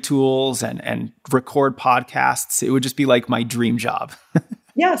recovery tools and record podcasts. It would just be like my dream job.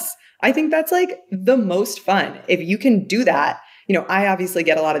 Yes. I think that's like the most fun. If you can do that, I obviously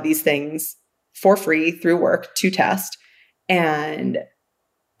get a lot of these things for free through work to test. And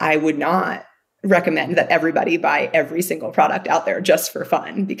I would not recommend that everybody buy every single product out there just for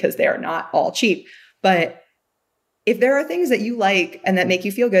fun because they are not all cheap. But if there are things that you like and that make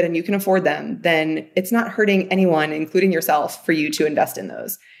you feel good and you can afford them, then it's not hurting anyone, including yourself, for you to invest in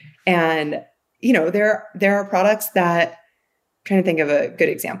those. And, there are products that, I'm trying to think of a good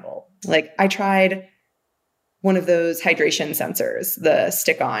example. Like I tried one of those hydration sensors, the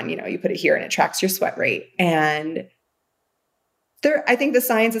stick-on, you put it here and it tracks your sweat rate. And I think the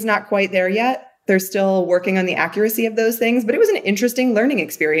science is not quite there yet. They're still working on the accuracy of those things, but it was an interesting learning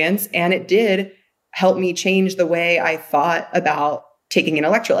experience. And it did help me change the way I thought about taking in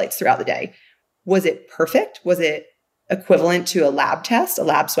electrolytes throughout the day. Was it perfect? Was it equivalent to a lab test, a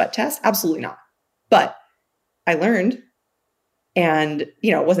lab sweat test? Absolutely not. But I learned, and,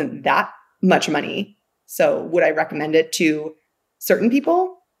 it wasn't that much money. So would I recommend it to certain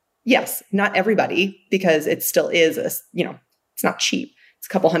people? Yes, not everybody, because it still is it's not cheap. It's a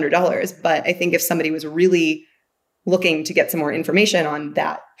couple $100. But I think if somebody was really looking to get some more information on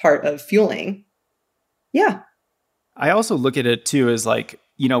that part of fueling, yeah. I also look at it too as like,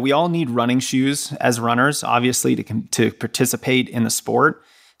 we all need running shoes as runners, obviously, to participate in the sport.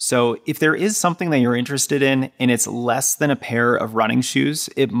 So if there is something that you're interested in and it's less than a pair of running shoes,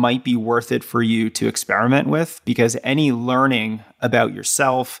 it might be worth it for you to experiment with, because any learning about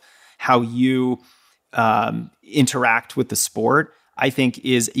yourself, how you interact with the sport, I think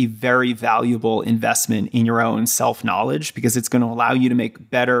is a very valuable investment in your own self-knowledge, because it's going to allow you to make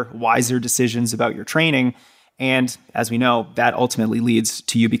better, wiser decisions about your training. And as we know, that ultimately leads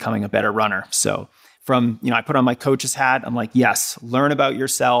to you becoming a better runner. So I put on my coach's hat. I'm like, yes, learn about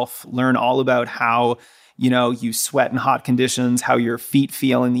yourself, learn all about how, you sweat in hot conditions, how your feet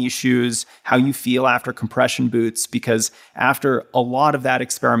feel in these shoes, how you feel after compression boots, because after a lot of that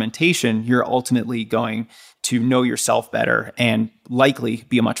experimentation, you're ultimately going to know yourself better and likely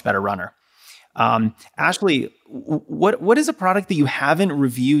be a much better runner. Ashley, what is a product that you haven't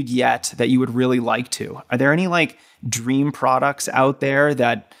reviewed yet that you would really like to? Are there any like dream products out there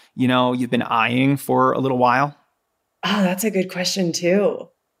that, you've been eyeing for a little while? Oh, that's a good question too.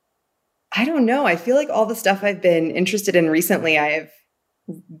 I don't know. I feel like all the stuff I've been interested in recently, I have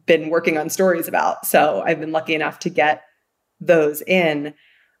been working on stories about. So I've been lucky enough to get those in.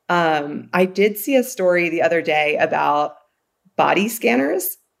 I did see a story the other day about body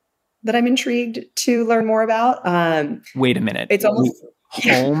scanners that I'm intrigued to learn more about. Wait a minute. It's almost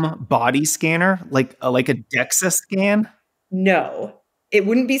home body scanner, like a DEXA scan? No, it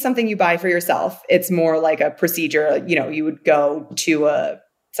wouldn't be something you buy for yourself. It's more like a procedure. You would go to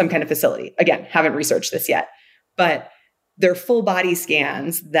some kind of facility. Again, haven't researched this yet, but they're full body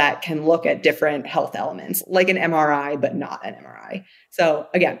scans that can look at different health elements, like an MRI, but not an MRI. So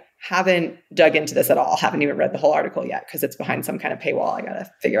again, haven't dug into this at all. Haven't even read the whole article yet because it's behind some kind of paywall I got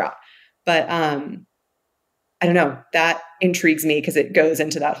to figure out. But I don't know. That intrigues me because it goes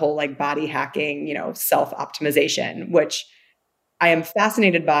into that whole like body hacking, self-optimization, which I am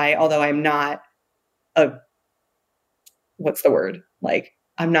fascinated by, although I'm not what's the word? Like,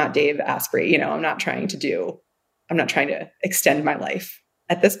 I'm not Dave Asprey, I'm not trying to extend my life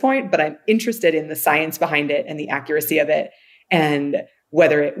at this point, but I'm interested in the science behind it and the accuracy of it and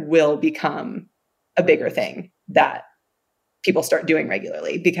whether it will become a bigger thing that people start doing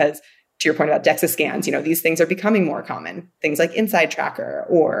regularly. Because to your point about DEXA scans, these things are becoming more common. Things like Inside Tracker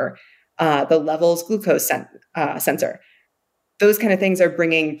or the levels glucose sensor. Those kind of things are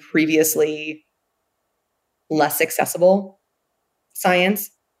bringing previously less accessible science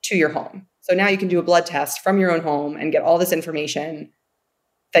to your home. So now you can do a blood test from your own home and get all this information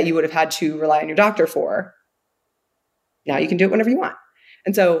that you would have had to rely on your doctor for. Now you can do it whenever you want.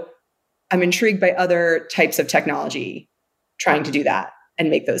 And so I'm intrigued by other types of technology trying to do that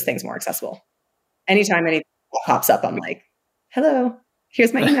and make those things more accessible. Anytime anything pops up, I'm like, hello,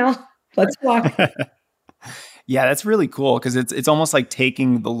 here's my email. Let's walk. Yeah, that's really cool because it's almost like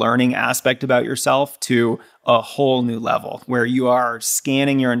taking the learning aspect about yourself to a whole new level where you are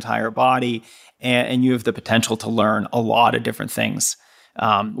scanning your entire body and you have the potential to learn a lot of different things.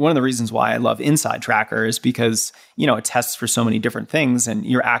 One of the reasons why I love Inside Tracker is because, it tests for so many different things and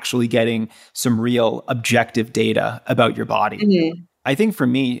you're actually getting some real objective data about your body. Mm-hmm. I think for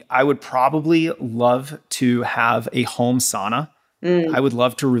me, I would probably love to have a home sauna. I would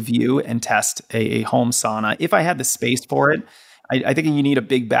love to review and test a home sauna if I had the space for it. I think you need a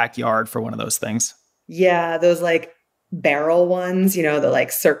big backyard for one of those things. Yeah, those like barrel ones, the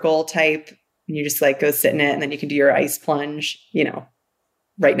like circle type, and you just like go sit in it and then you can do your ice plunge,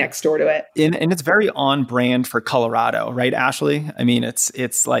 right next door to it. And it's very on brand for Colorado, right, Ashley? I mean,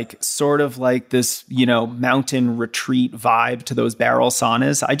 it's like sort of like this, mountain retreat vibe to those barrel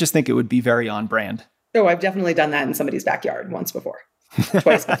saunas. I just think it would be very on brand. Oh, I've definitely done that in somebody's backyard twice before.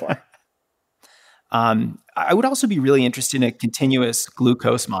 I would also be really interested in a continuous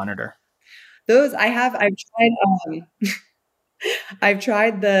glucose monitor. Those I have. I've tried. I've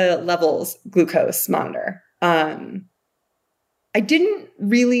tried the Levels glucose monitor. I didn't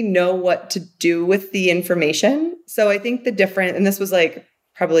really know what to do with the information. So I think and this was like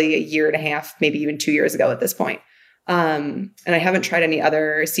probably a year and a half, maybe even 2 years ago at this point. And I haven't tried any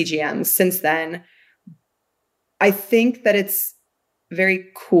other CGMs since then. I think that it's very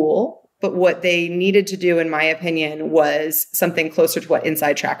cool, but what they needed to do, in my opinion, was something closer to what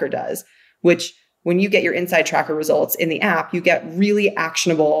Inside Tracker does, which when you get your Inside Tracker results in the app, you get really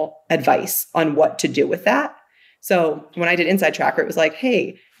actionable advice on what to do with that. So when I did Inside Tracker, it was like,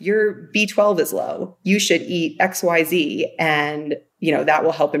 hey, your B12 is low. You should eat XYZ and, that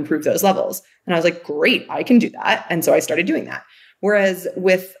will help improve those levels. And I was like, great, I can do that. And so I started doing that. Whereas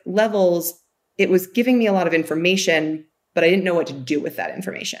with Levels, it was giving me a lot of information, but I didn't know what to do with that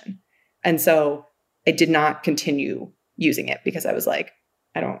information. And so I did not continue using it because I was like,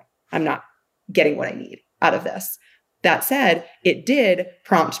 I'm not getting what I need out of this. That said, it did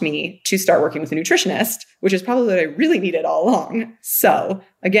prompt me to start working with a nutritionist, which is probably what I really needed all along. So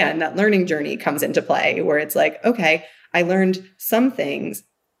again, that learning journey comes into play where it's like, okay, I learned some things.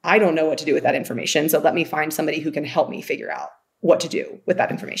 I don't know what to do with that information. So let me find somebody who can help me figure out what to do with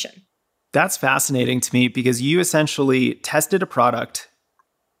that information. That's fascinating to me because you essentially tested a product,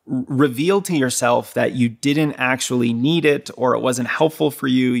 revealed to yourself that you didn't actually need it or it wasn't helpful for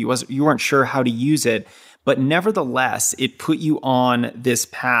you. You weren't sure how to use it. But nevertheless, it put you on this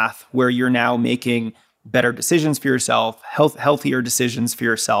path where you're now making better decisions for yourself, healthier decisions for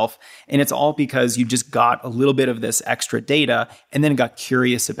yourself. And it's all because you just got a little bit of this extra data and then got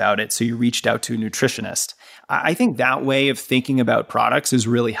curious about it. So you reached out to a nutritionist. I think that way of thinking about products is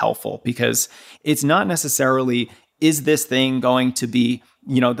really helpful because it's not necessarily, is this thing going to be,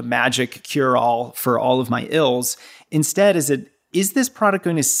 the magic cure-all for all of my ills? Instead, is this product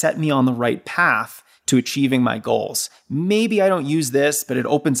going to set me on the right path to achieving my goals? Maybe I don't use this, but it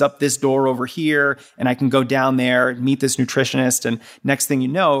opens up this door over here and I can go down there, meet this nutritionist. And next thing you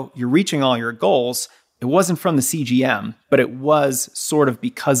know, you're reaching all your goals. It wasn't from the CGM, but it was sort of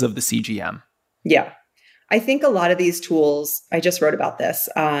because of the CGM. Yeah. I think a lot of these tools, I just wrote about this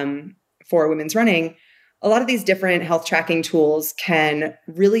for women's running. A lot of these different health tracking tools can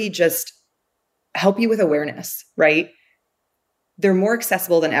really just help you with awareness, right? They're more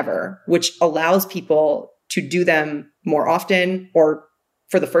accessible than ever, which allows people to do them more often or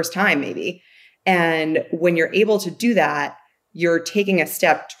for the first time, maybe. And when you're able to do that, you're taking a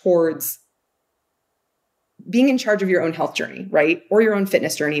step towards being in charge of your own health journey, right? Or your own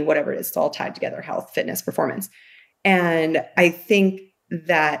fitness journey, whatever it is. It's all tied together, health, fitness, performance. And I think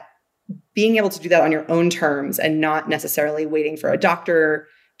that being able to do that on your own terms and not necessarily waiting for a doctor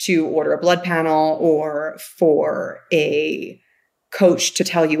to order a blood panel or for a coach to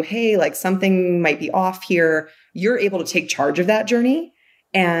tell you, hey, like something might be off here, you're able to take charge of that journey.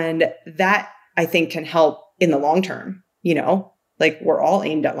 And that I think can help in the long term, like we're all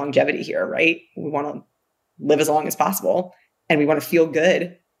aimed at longevity here, right? We want to live as long as possible and we want to feel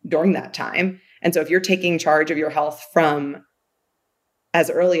good during that time. And so if you're taking charge of your health from as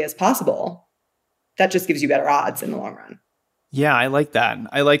early as possible, that just gives you better odds in the long run. Yeah, I like that.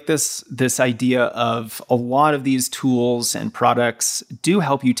 I like this idea of a lot of these tools and products do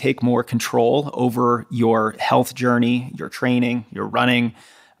help you take more control over your health journey, your training, your running.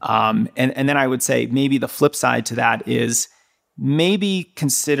 And then I would say maybe the flip side to that is maybe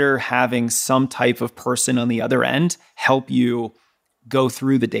consider having some type of person on the other end help you go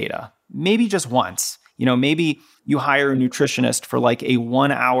through the data. Maybe just once. Maybe you hire a nutritionist for like a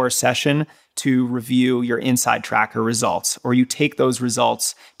 1-hour session to review your Inside Tracker results, or you take those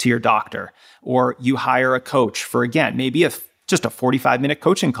results to your doctor, or you hire a coach for, again, maybe just a 45-minute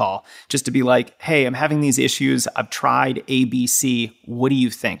coaching call just to be like, hey, I'm having these issues. I've tried ABC. What do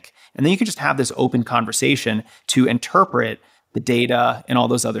you think? And then you can just have this open conversation to interpret the data and all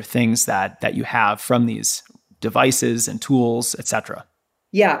those other things that you have from these devices and tools, et cetera.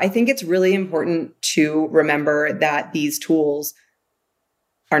 Yeah, I think it's really important to remember that these tools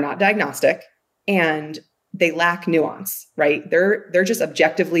are not diagnostic and they lack nuance, right? They're just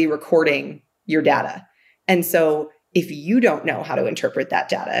objectively recording your data. And so if you don't know how to interpret that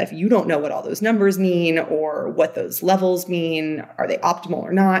data, if you don't know what all those numbers mean or what those levels mean, are they optimal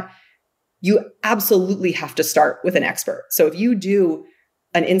or not, you absolutely have to start with an expert. So if you do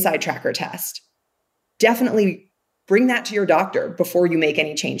an inside tracker test, definitely bring that to your doctor before you make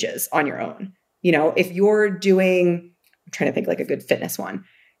any changes on your own. If you're doing, I'm trying to think like a good fitness one.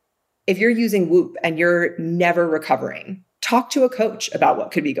 If you're using Whoop and you're never recovering, talk to a coach about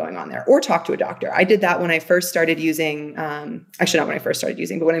what could be going on there, or talk to a doctor. I did that when I first started using, actually not when I first started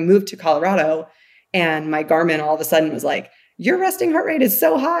using, but when I moved to Colorado and my Garmin all of a sudden was like, your resting heart rate is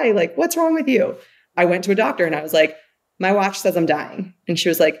so high. Like, what's wrong with you? I went to a doctor and I was like, my watch says I'm dying. And she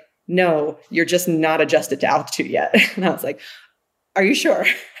was like, no, you're just not adjusted to altitude yet. And I was like, are you sure?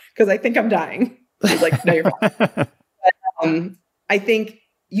 Because I think I'm dying. I was like, no, you're fine. But, I think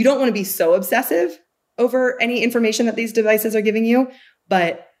you don't want to be so obsessive over any information that these devices are giving you,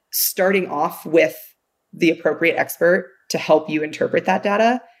 but starting off with the appropriate expert to help you interpret that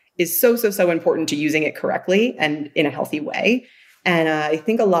data is so important to using it correctly and in a healthy way. And I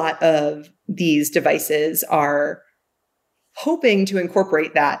think a lot of these devices are hoping to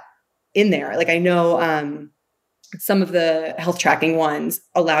incorporate that in there. Like I know some of the health tracking ones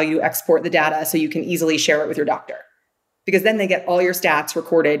allow you to export the data so you can easily share it with your doctor, because then they get all your stats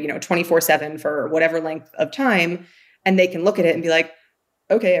recorded, 24/7 for whatever length of time. And they can look at it and be like,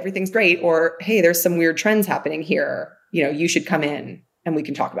 okay, everything's great. Or, hey, there's some weird trends happening here. You should come in and we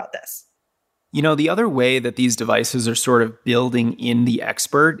can talk about this. The other way that these devices are sort of building in the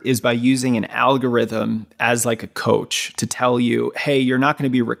expert is by using an algorithm as like a coach to tell you, hey, you're not going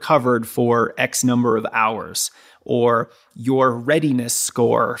to be recovered for X number of hours, or your readiness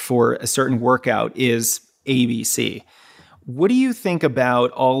score for a certain workout is ABC. What do you think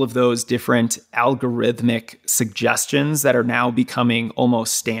about all of those different algorithmic suggestions that are now becoming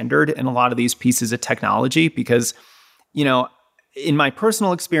almost standard in a lot of these pieces of technology? Because, in my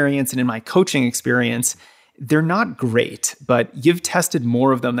personal experience and in my coaching experience, they're not great, but you've tested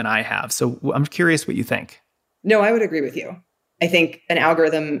more of them than I have. So I'm curious what you think. No, I would agree with you. I think an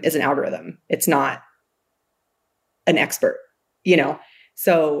algorithm is an algorithm. It's not an expert,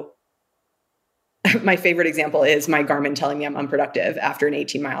 So my favorite example is my Garmin telling me I'm unproductive after an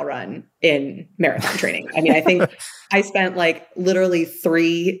 18-mile run in marathon training. I mean, I think I spent like literally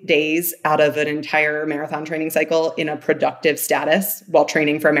 3 days out of an entire marathon training cycle in a productive status while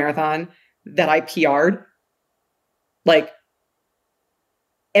training for a marathon that I PR'd. Like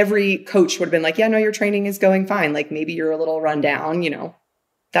every coach would have been like, yeah, no, your training is going fine. Like maybe you're a little run down,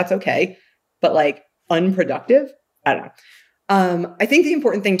 that's okay. But like unproductive, I don't know. I think the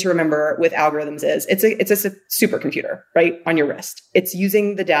important thing to remember with algorithms is it's a supercomputer, right, on your wrist. It's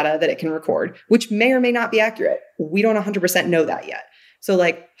using the data that it can record, which may or may not be accurate. We don't 100% know that yet. So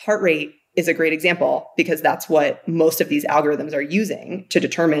like heart rate is a great example because that's what most of these algorithms are using to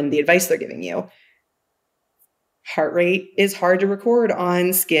determine the advice they're giving you. Heart rate is hard to record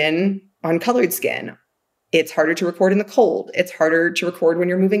on colored skin. It's harder to record in the cold. It's harder to record when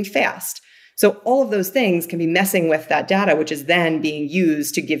you're moving fast. So all of those things can be messing with that data, which is then being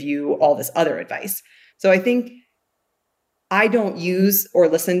used to give you all this other advice. So I think I don't use or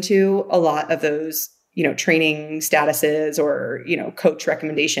listen to a lot of those, training statuses or, coach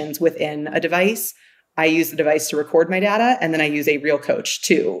recommendations within a device. I use the device to record my data, and then I use a real coach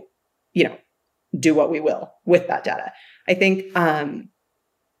to, do what we will with that data. I think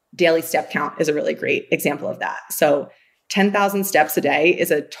daily step count is a really great example of that. So 10,000 steps a day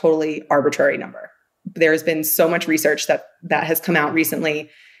is a totally arbitrary number. There's been so much research that has come out recently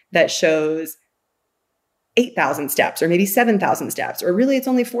that shows 8,000 steps or maybe 7,000 steps, or really it's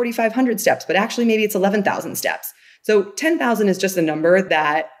only 4,500 steps, but actually maybe it's 11,000 steps. So 10,000 is just a number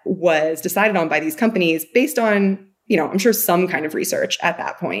that was decided on by these companies based on, I'm sure some kind of research at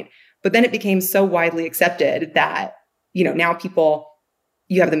that point. But then it became so widely accepted that, now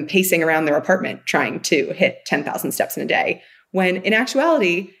you have them pacing around their apartment trying to hit 10,000 steps in a day, when in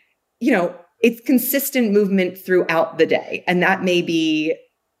actuality, it's consistent movement throughout the day. And that may be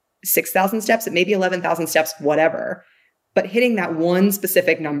 6,000 steps, it may be 11,000 steps, whatever. But hitting that one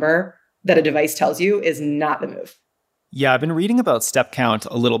specific number that a device tells you is not the move. Yeah, I've been reading about step count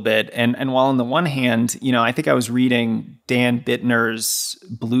a little bit. And while on the one hand, I think I was reading Dan Bittner's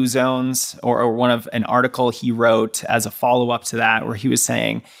Blue Zones or an article he wrote as a follow-up to that, where he was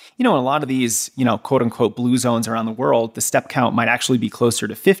saying, in a lot of these, quote unquote blue zones around the world, the step count might actually be closer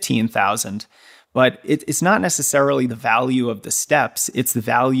to 15,000. But it's not necessarily the value of the steps. It's the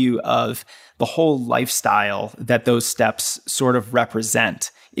value of the whole lifestyle that those steps sort of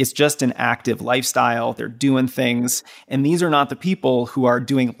represent. It's just an active lifestyle. They're doing things. And these are not the people who are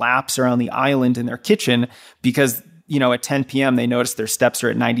doing laps around the island in their kitchen because, at 10 p.m. they notice their steps are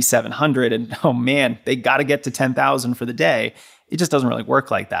at 9,700 and, oh man, they got to get to 10,000 for the day. it just doesn't really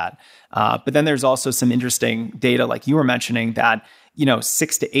work like that. But then there's also some interesting data, like you were mentioning, that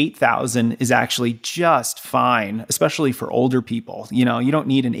 6 to 8,000 is actually just fine, especially for older people. You don't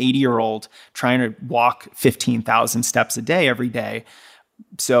need an 80-year-old trying to walk 15,000 steps a day every day.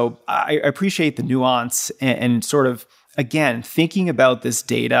 So I appreciate the nuance and sort of, again, thinking about this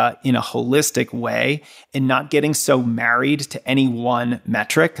data in a holistic way and not getting so married to any one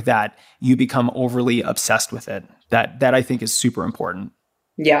metric that you become overly obsessed with it. That I think is super important.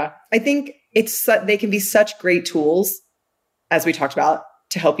 Yeah, I think they can be such great tools, as we talked about,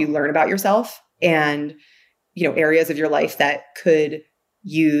 to help you learn about yourself and, areas of your life that could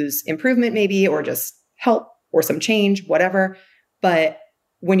use improvement maybe, or just help or some change, whatever. But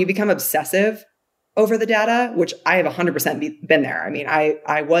when you become obsessive over the data, which I have 100% been there. I mean,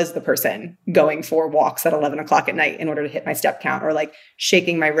 I was the person going for walks at 11 o'clock at night in order to hit my step count, or like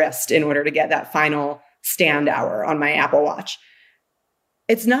shaking my wrist in order to get that final stand hour on my Apple Watch.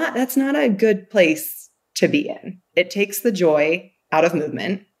 That's not a good place to be in. It takes the joy out of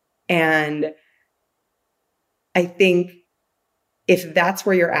movement. And I think if that's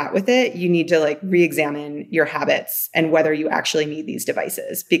where you're at with it, you need to like re-examine your habits and whether you actually need these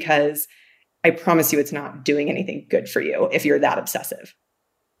devices, because I promise you it's not doing anything good for you if you're that obsessive.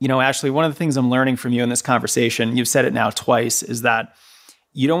 Ashley, one of the things I'm learning from you in this conversation, you've said it now twice, is that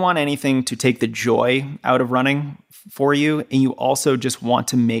you don't want anything to take the joy out of running for you. And you also just want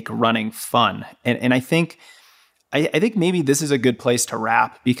to make running fun. And I think maybe this is a good place to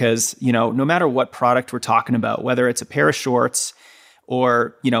wrap, because, no matter what product we're talking about, whether it's a pair of shorts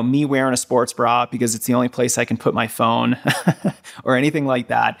or, me wearing a sports bra because it's the only place I can put my phone or anything like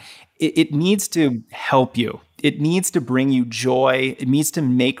that, it needs to help you. It needs to bring you joy. It needs to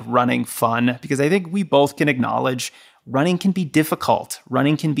make running fun, because I think we both can acknowledge running can be difficult.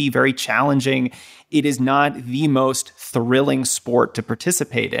 Running can be very challenging. It is not the most thrilling sport to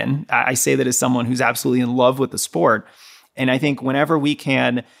participate in. I say that as someone who's absolutely in love with the sport. And I think whenever we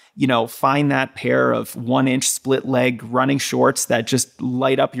can, find that pair of 1-inch split leg running shorts that just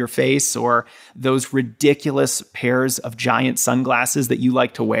light up your face, or those ridiculous pairs of giant sunglasses that you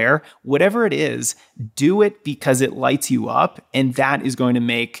like to wear, whatever it is, do it because it lights you up. And that is going to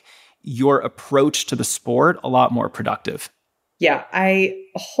make your approach to the sport a lot more productive. Yeah, I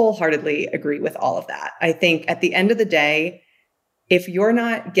wholeheartedly agree with all of that. I think at the end of the day, if you're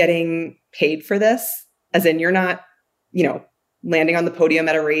not getting paid for this, as in you're not, landing on the podium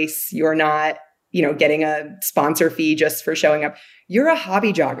at a race, you're not, getting a sponsor fee just for showing up, you're a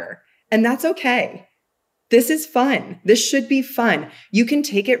hobby jogger, and that's okay. This is fun. This should be fun. You can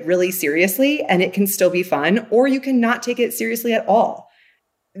take it really seriously and it can still be fun, or you can not take it seriously at all.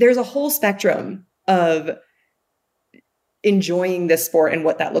 There's a whole spectrum of enjoying this sport and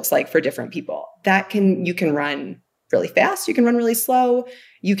what that looks like for different people. You can run really fast. You can run really slow.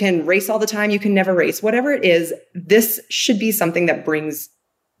 You can race all the time. You can never race. Whatever it is, this should be something that brings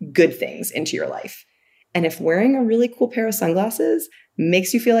good things into your life. And if wearing a really cool pair of sunglasses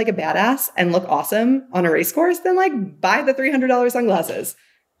makes you feel like a badass and look awesome on a race course, then like buy the $300 sunglasses.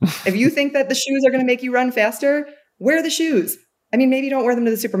 If you think that the shoes are going to make you run faster, wear the shoes. I mean, maybe don't wear them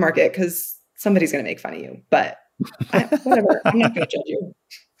to the supermarket because somebody's going to make fun of you, but whatever. I'm not going to judge you.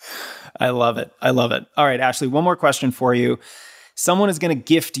 I love it. I love it. All right, Ashley, one more question for you. Someone is going to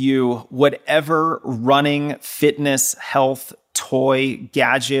gift you whatever running, fitness, health, toy,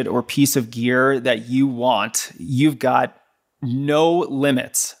 gadget, or piece of gear that you want. You've got no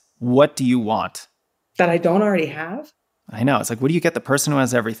limits. What do you want? That I don't already have? I know. It's like, what do you get the person who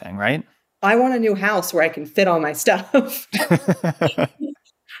has everything, right? I want a new house where I can fit all my stuff.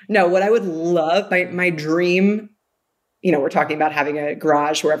 No, what I would love, my dream, we're talking about having a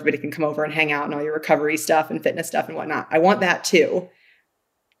garage where everybody can come over and hang out and all your recovery stuff and fitness stuff and whatnot. I want that too.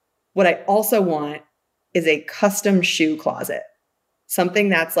 What I also want is a custom shoe closet. Something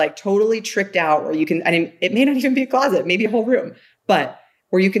that's like totally tricked out where you can, it may not even be a closet, maybe a whole room, but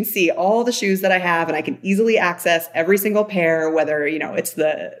where you can see all the shoes that I have and I can easily access every single pair, whether, it's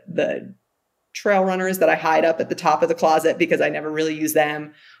the trail runners that I hide up at the top of the closet because I never really use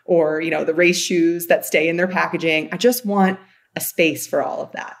them, or, the race shoes that stay in their packaging. I just want a space for all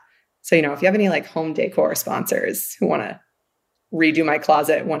of that. So, if you have any like home decor sponsors who want to redo my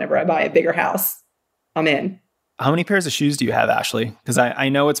closet whenever I buy a bigger house, I'm in. How many pairs of shoes do you have, Ashley? Because I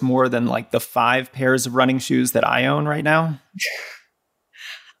know it's more than like the 5 pairs of running shoes that I own right now.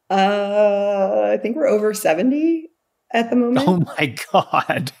 I think we're over 70 at the moment. Oh my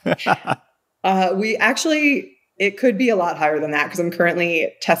God. It could be a lot higher than that because I'm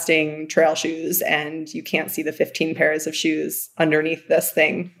currently testing trail shoes and you can't see the 15 pairs of shoes underneath this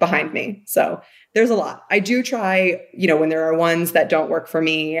thing behind me. So there's a lot. I do try, when there are ones that don't work for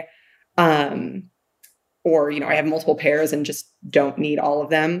me, or, I have multiple pairs and just don't need all of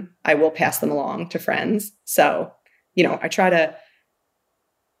them, I will pass them along to friends. So, I try to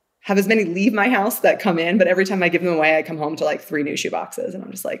have as many leave my house that come in, but every time I give them away, I come home to like 3 new shoe boxes and I'm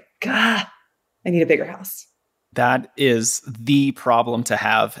just like, God, I need a bigger house. That is the problem to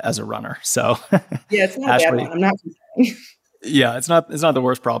have as a runner. So yeah, it's not a bad one. I'm not complaining. Yeah, it's not the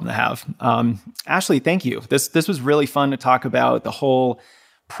worst problem to have. Ashley, thank you. This was really fun to talk about the whole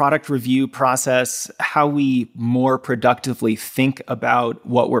product review process, how we more productively think about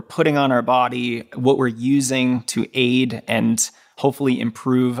what we're putting on our body, what we're using to aid and hopefully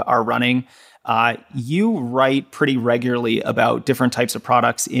improve our running. You write pretty regularly about different types of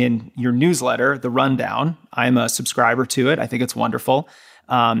products in your newsletter, The Rundown. I'm a subscriber to it. I think it's wonderful.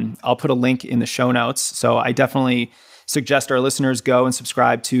 I'll put a link in the show notes. So I definitely suggest our listeners go and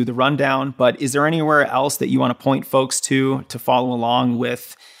subscribe to The Rundown. But is there anywhere else that you want to point folks to follow along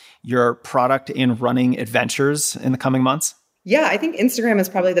with your product and running adventures in the coming months? Yeah, I think Instagram is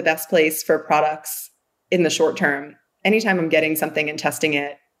probably the best place for products in the short term. Anytime I'm getting something and testing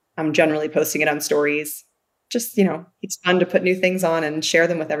it, I'm generally posting it on stories. Just, it's fun to put new things on and share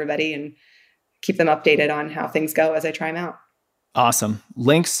them with everybody and keep them updated on how things go as I try them out. Awesome.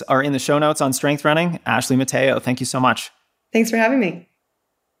 Links are in the show notes on Strength Running. Ashley Mateo, thank you so much. Thanks for having me.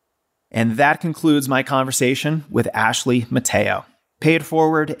 And that concludes my conversation with Ashley Mateo. Pay it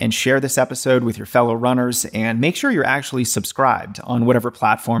forward and share this episode with your fellow runners, and make sure you're actually subscribed on whatever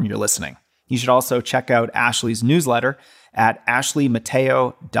platform you're listening. You should also check out Ashley's newsletter at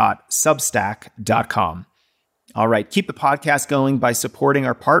ashleymateo.substack.com. All right, keep the podcast going by supporting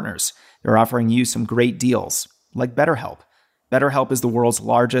our partners. They're offering you some great deals, like BetterHelp. BetterHelp is the world's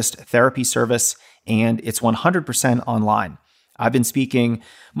largest therapy service, and it's 100% online. I've been speaking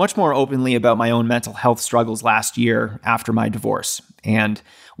much more openly about my own mental health struggles last year after my divorce. And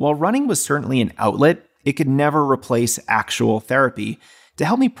while running was certainly an outlet, it could never replace actual therapy to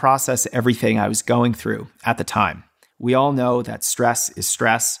help me process everything I was going through at the time. We all know that stress is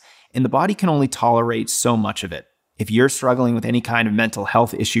stress, and the body can only tolerate so much of it. If you're struggling with any kind of mental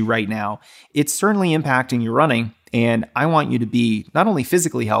health issue right now, it's certainly impacting your running, and I want you to be not only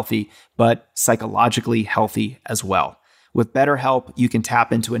physically healthy, but psychologically healthy as well. With BetterHelp, you can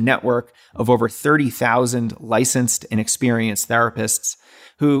tap into a network of over 30,000 licensed and experienced therapists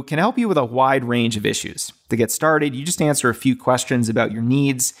who can help you with a wide range of issues. To get started, you just answer a few questions about your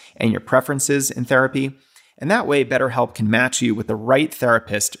needs and your preferences in therapy, and that way BetterHelp can match you with the right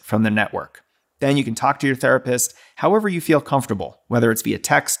therapist from the network. Then you can talk to your therapist however you feel comfortable, whether it's via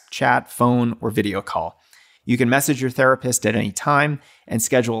text, chat, phone, or video call. You can message your therapist at any time and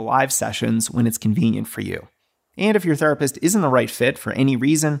schedule live sessions when it's convenient for you. And if your therapist isn't the right fit for any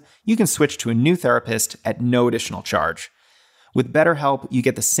reason, you can switch to a new therapist at no additional charge. With BetterHelp, you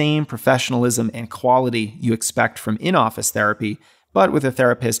get the same professionalism and quality you expect from in-office therapy, but with a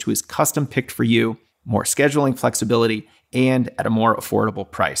therapist who is custom-picked for you, more scheduling flexibility, and at a more affordable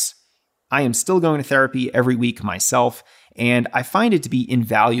price. I am still going to therapy every week myself, and I find it to be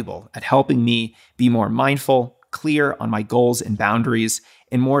invaluable at helping me be more mindful, clear on my goals and boundaries,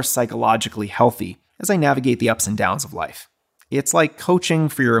 and more psychologically healthy as I navigate the ups and downs of life. It's like coaching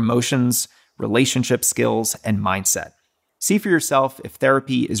for your emotions, relationship skills, and mindset. See for yourself if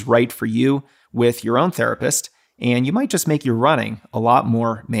therapy is right for you with your own therapist, and you might just make your running a lot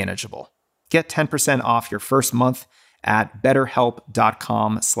more manageable. Get 10% off your first month at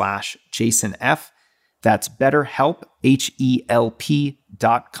betterhelp.com/JasonF. That's betterhelp,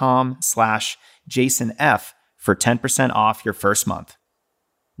 HELP.com/JasonF for 10% off your first month.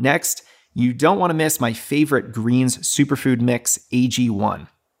 Next, you don't want to miss my favorite greens superfood mix, AG1.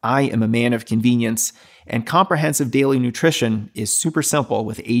 I am a man of convenience, and comprehensive daily nutrition is super simple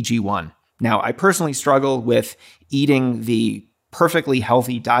with AG1. Now, I personally struggle with eating the perfectly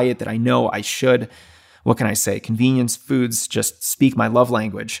healthy diet that I know I should. What can I say? Convenience foods just speak my love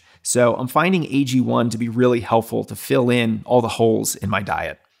language. So I'm finding AG1 to be really helpful to fill in all the holes in my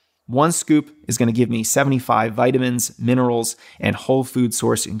diet. One scoop is going to give me 75 vitamins, minerals, and whole food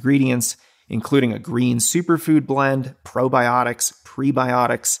source ingredients, including a green superfood blend, probiotics,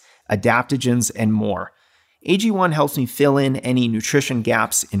 prebiotics, adaptogens, and more. AG1 helps me fill in any nutrition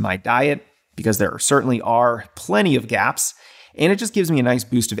gaps in my diet, because there certainly are plenty of gaps, and it just gives me a nice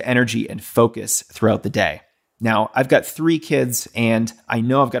boost of energy and focus throughout the day. Now, I've got 3 kids, and I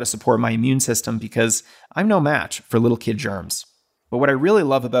know I've got to support my immune system because I'm no match for little kid germs. But what I really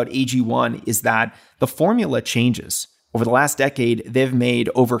love about AG1 is that the formula changes. Over the last decade, they've made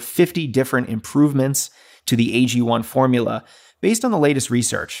over 50 different improvements to the AG1 formula based on the latest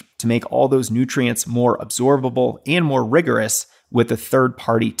research to make all those nutrients more absorbable and more rigorous with the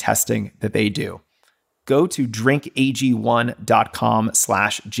third-party testing that they do. Go to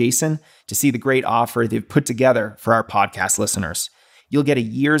drinkag1.com/Jason to see the great offer they've put together for our podcast listeners. You'll get a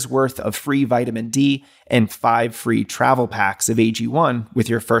year's worth of free vitamin D and 5 free travel packs of AG1 with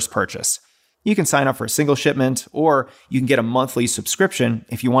your first purchase. You can sign up for a single shipment, or you can get a monthly subscription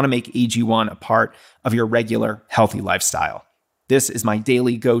if you want to make AG1 a part of your regular healthy lifestyle. This is my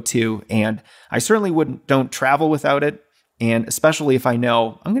daily go-to, and I certainly don't travel without it, and especially if I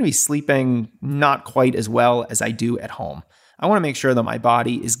know I'm going to be sleeping not quite as well as I do at home. I want to make sure that my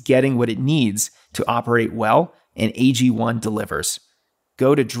body is getting what it needs to operate well, and AG1 delivers.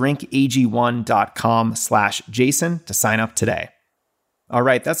 Go to drinkag1.com/Jason to sign up today. All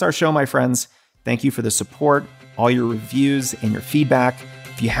right, that's our show, my friends. Thank you for the support, all your reviews, and your feedback.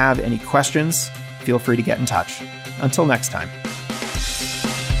 If you have any questions, feel free to get in touch. Until next time.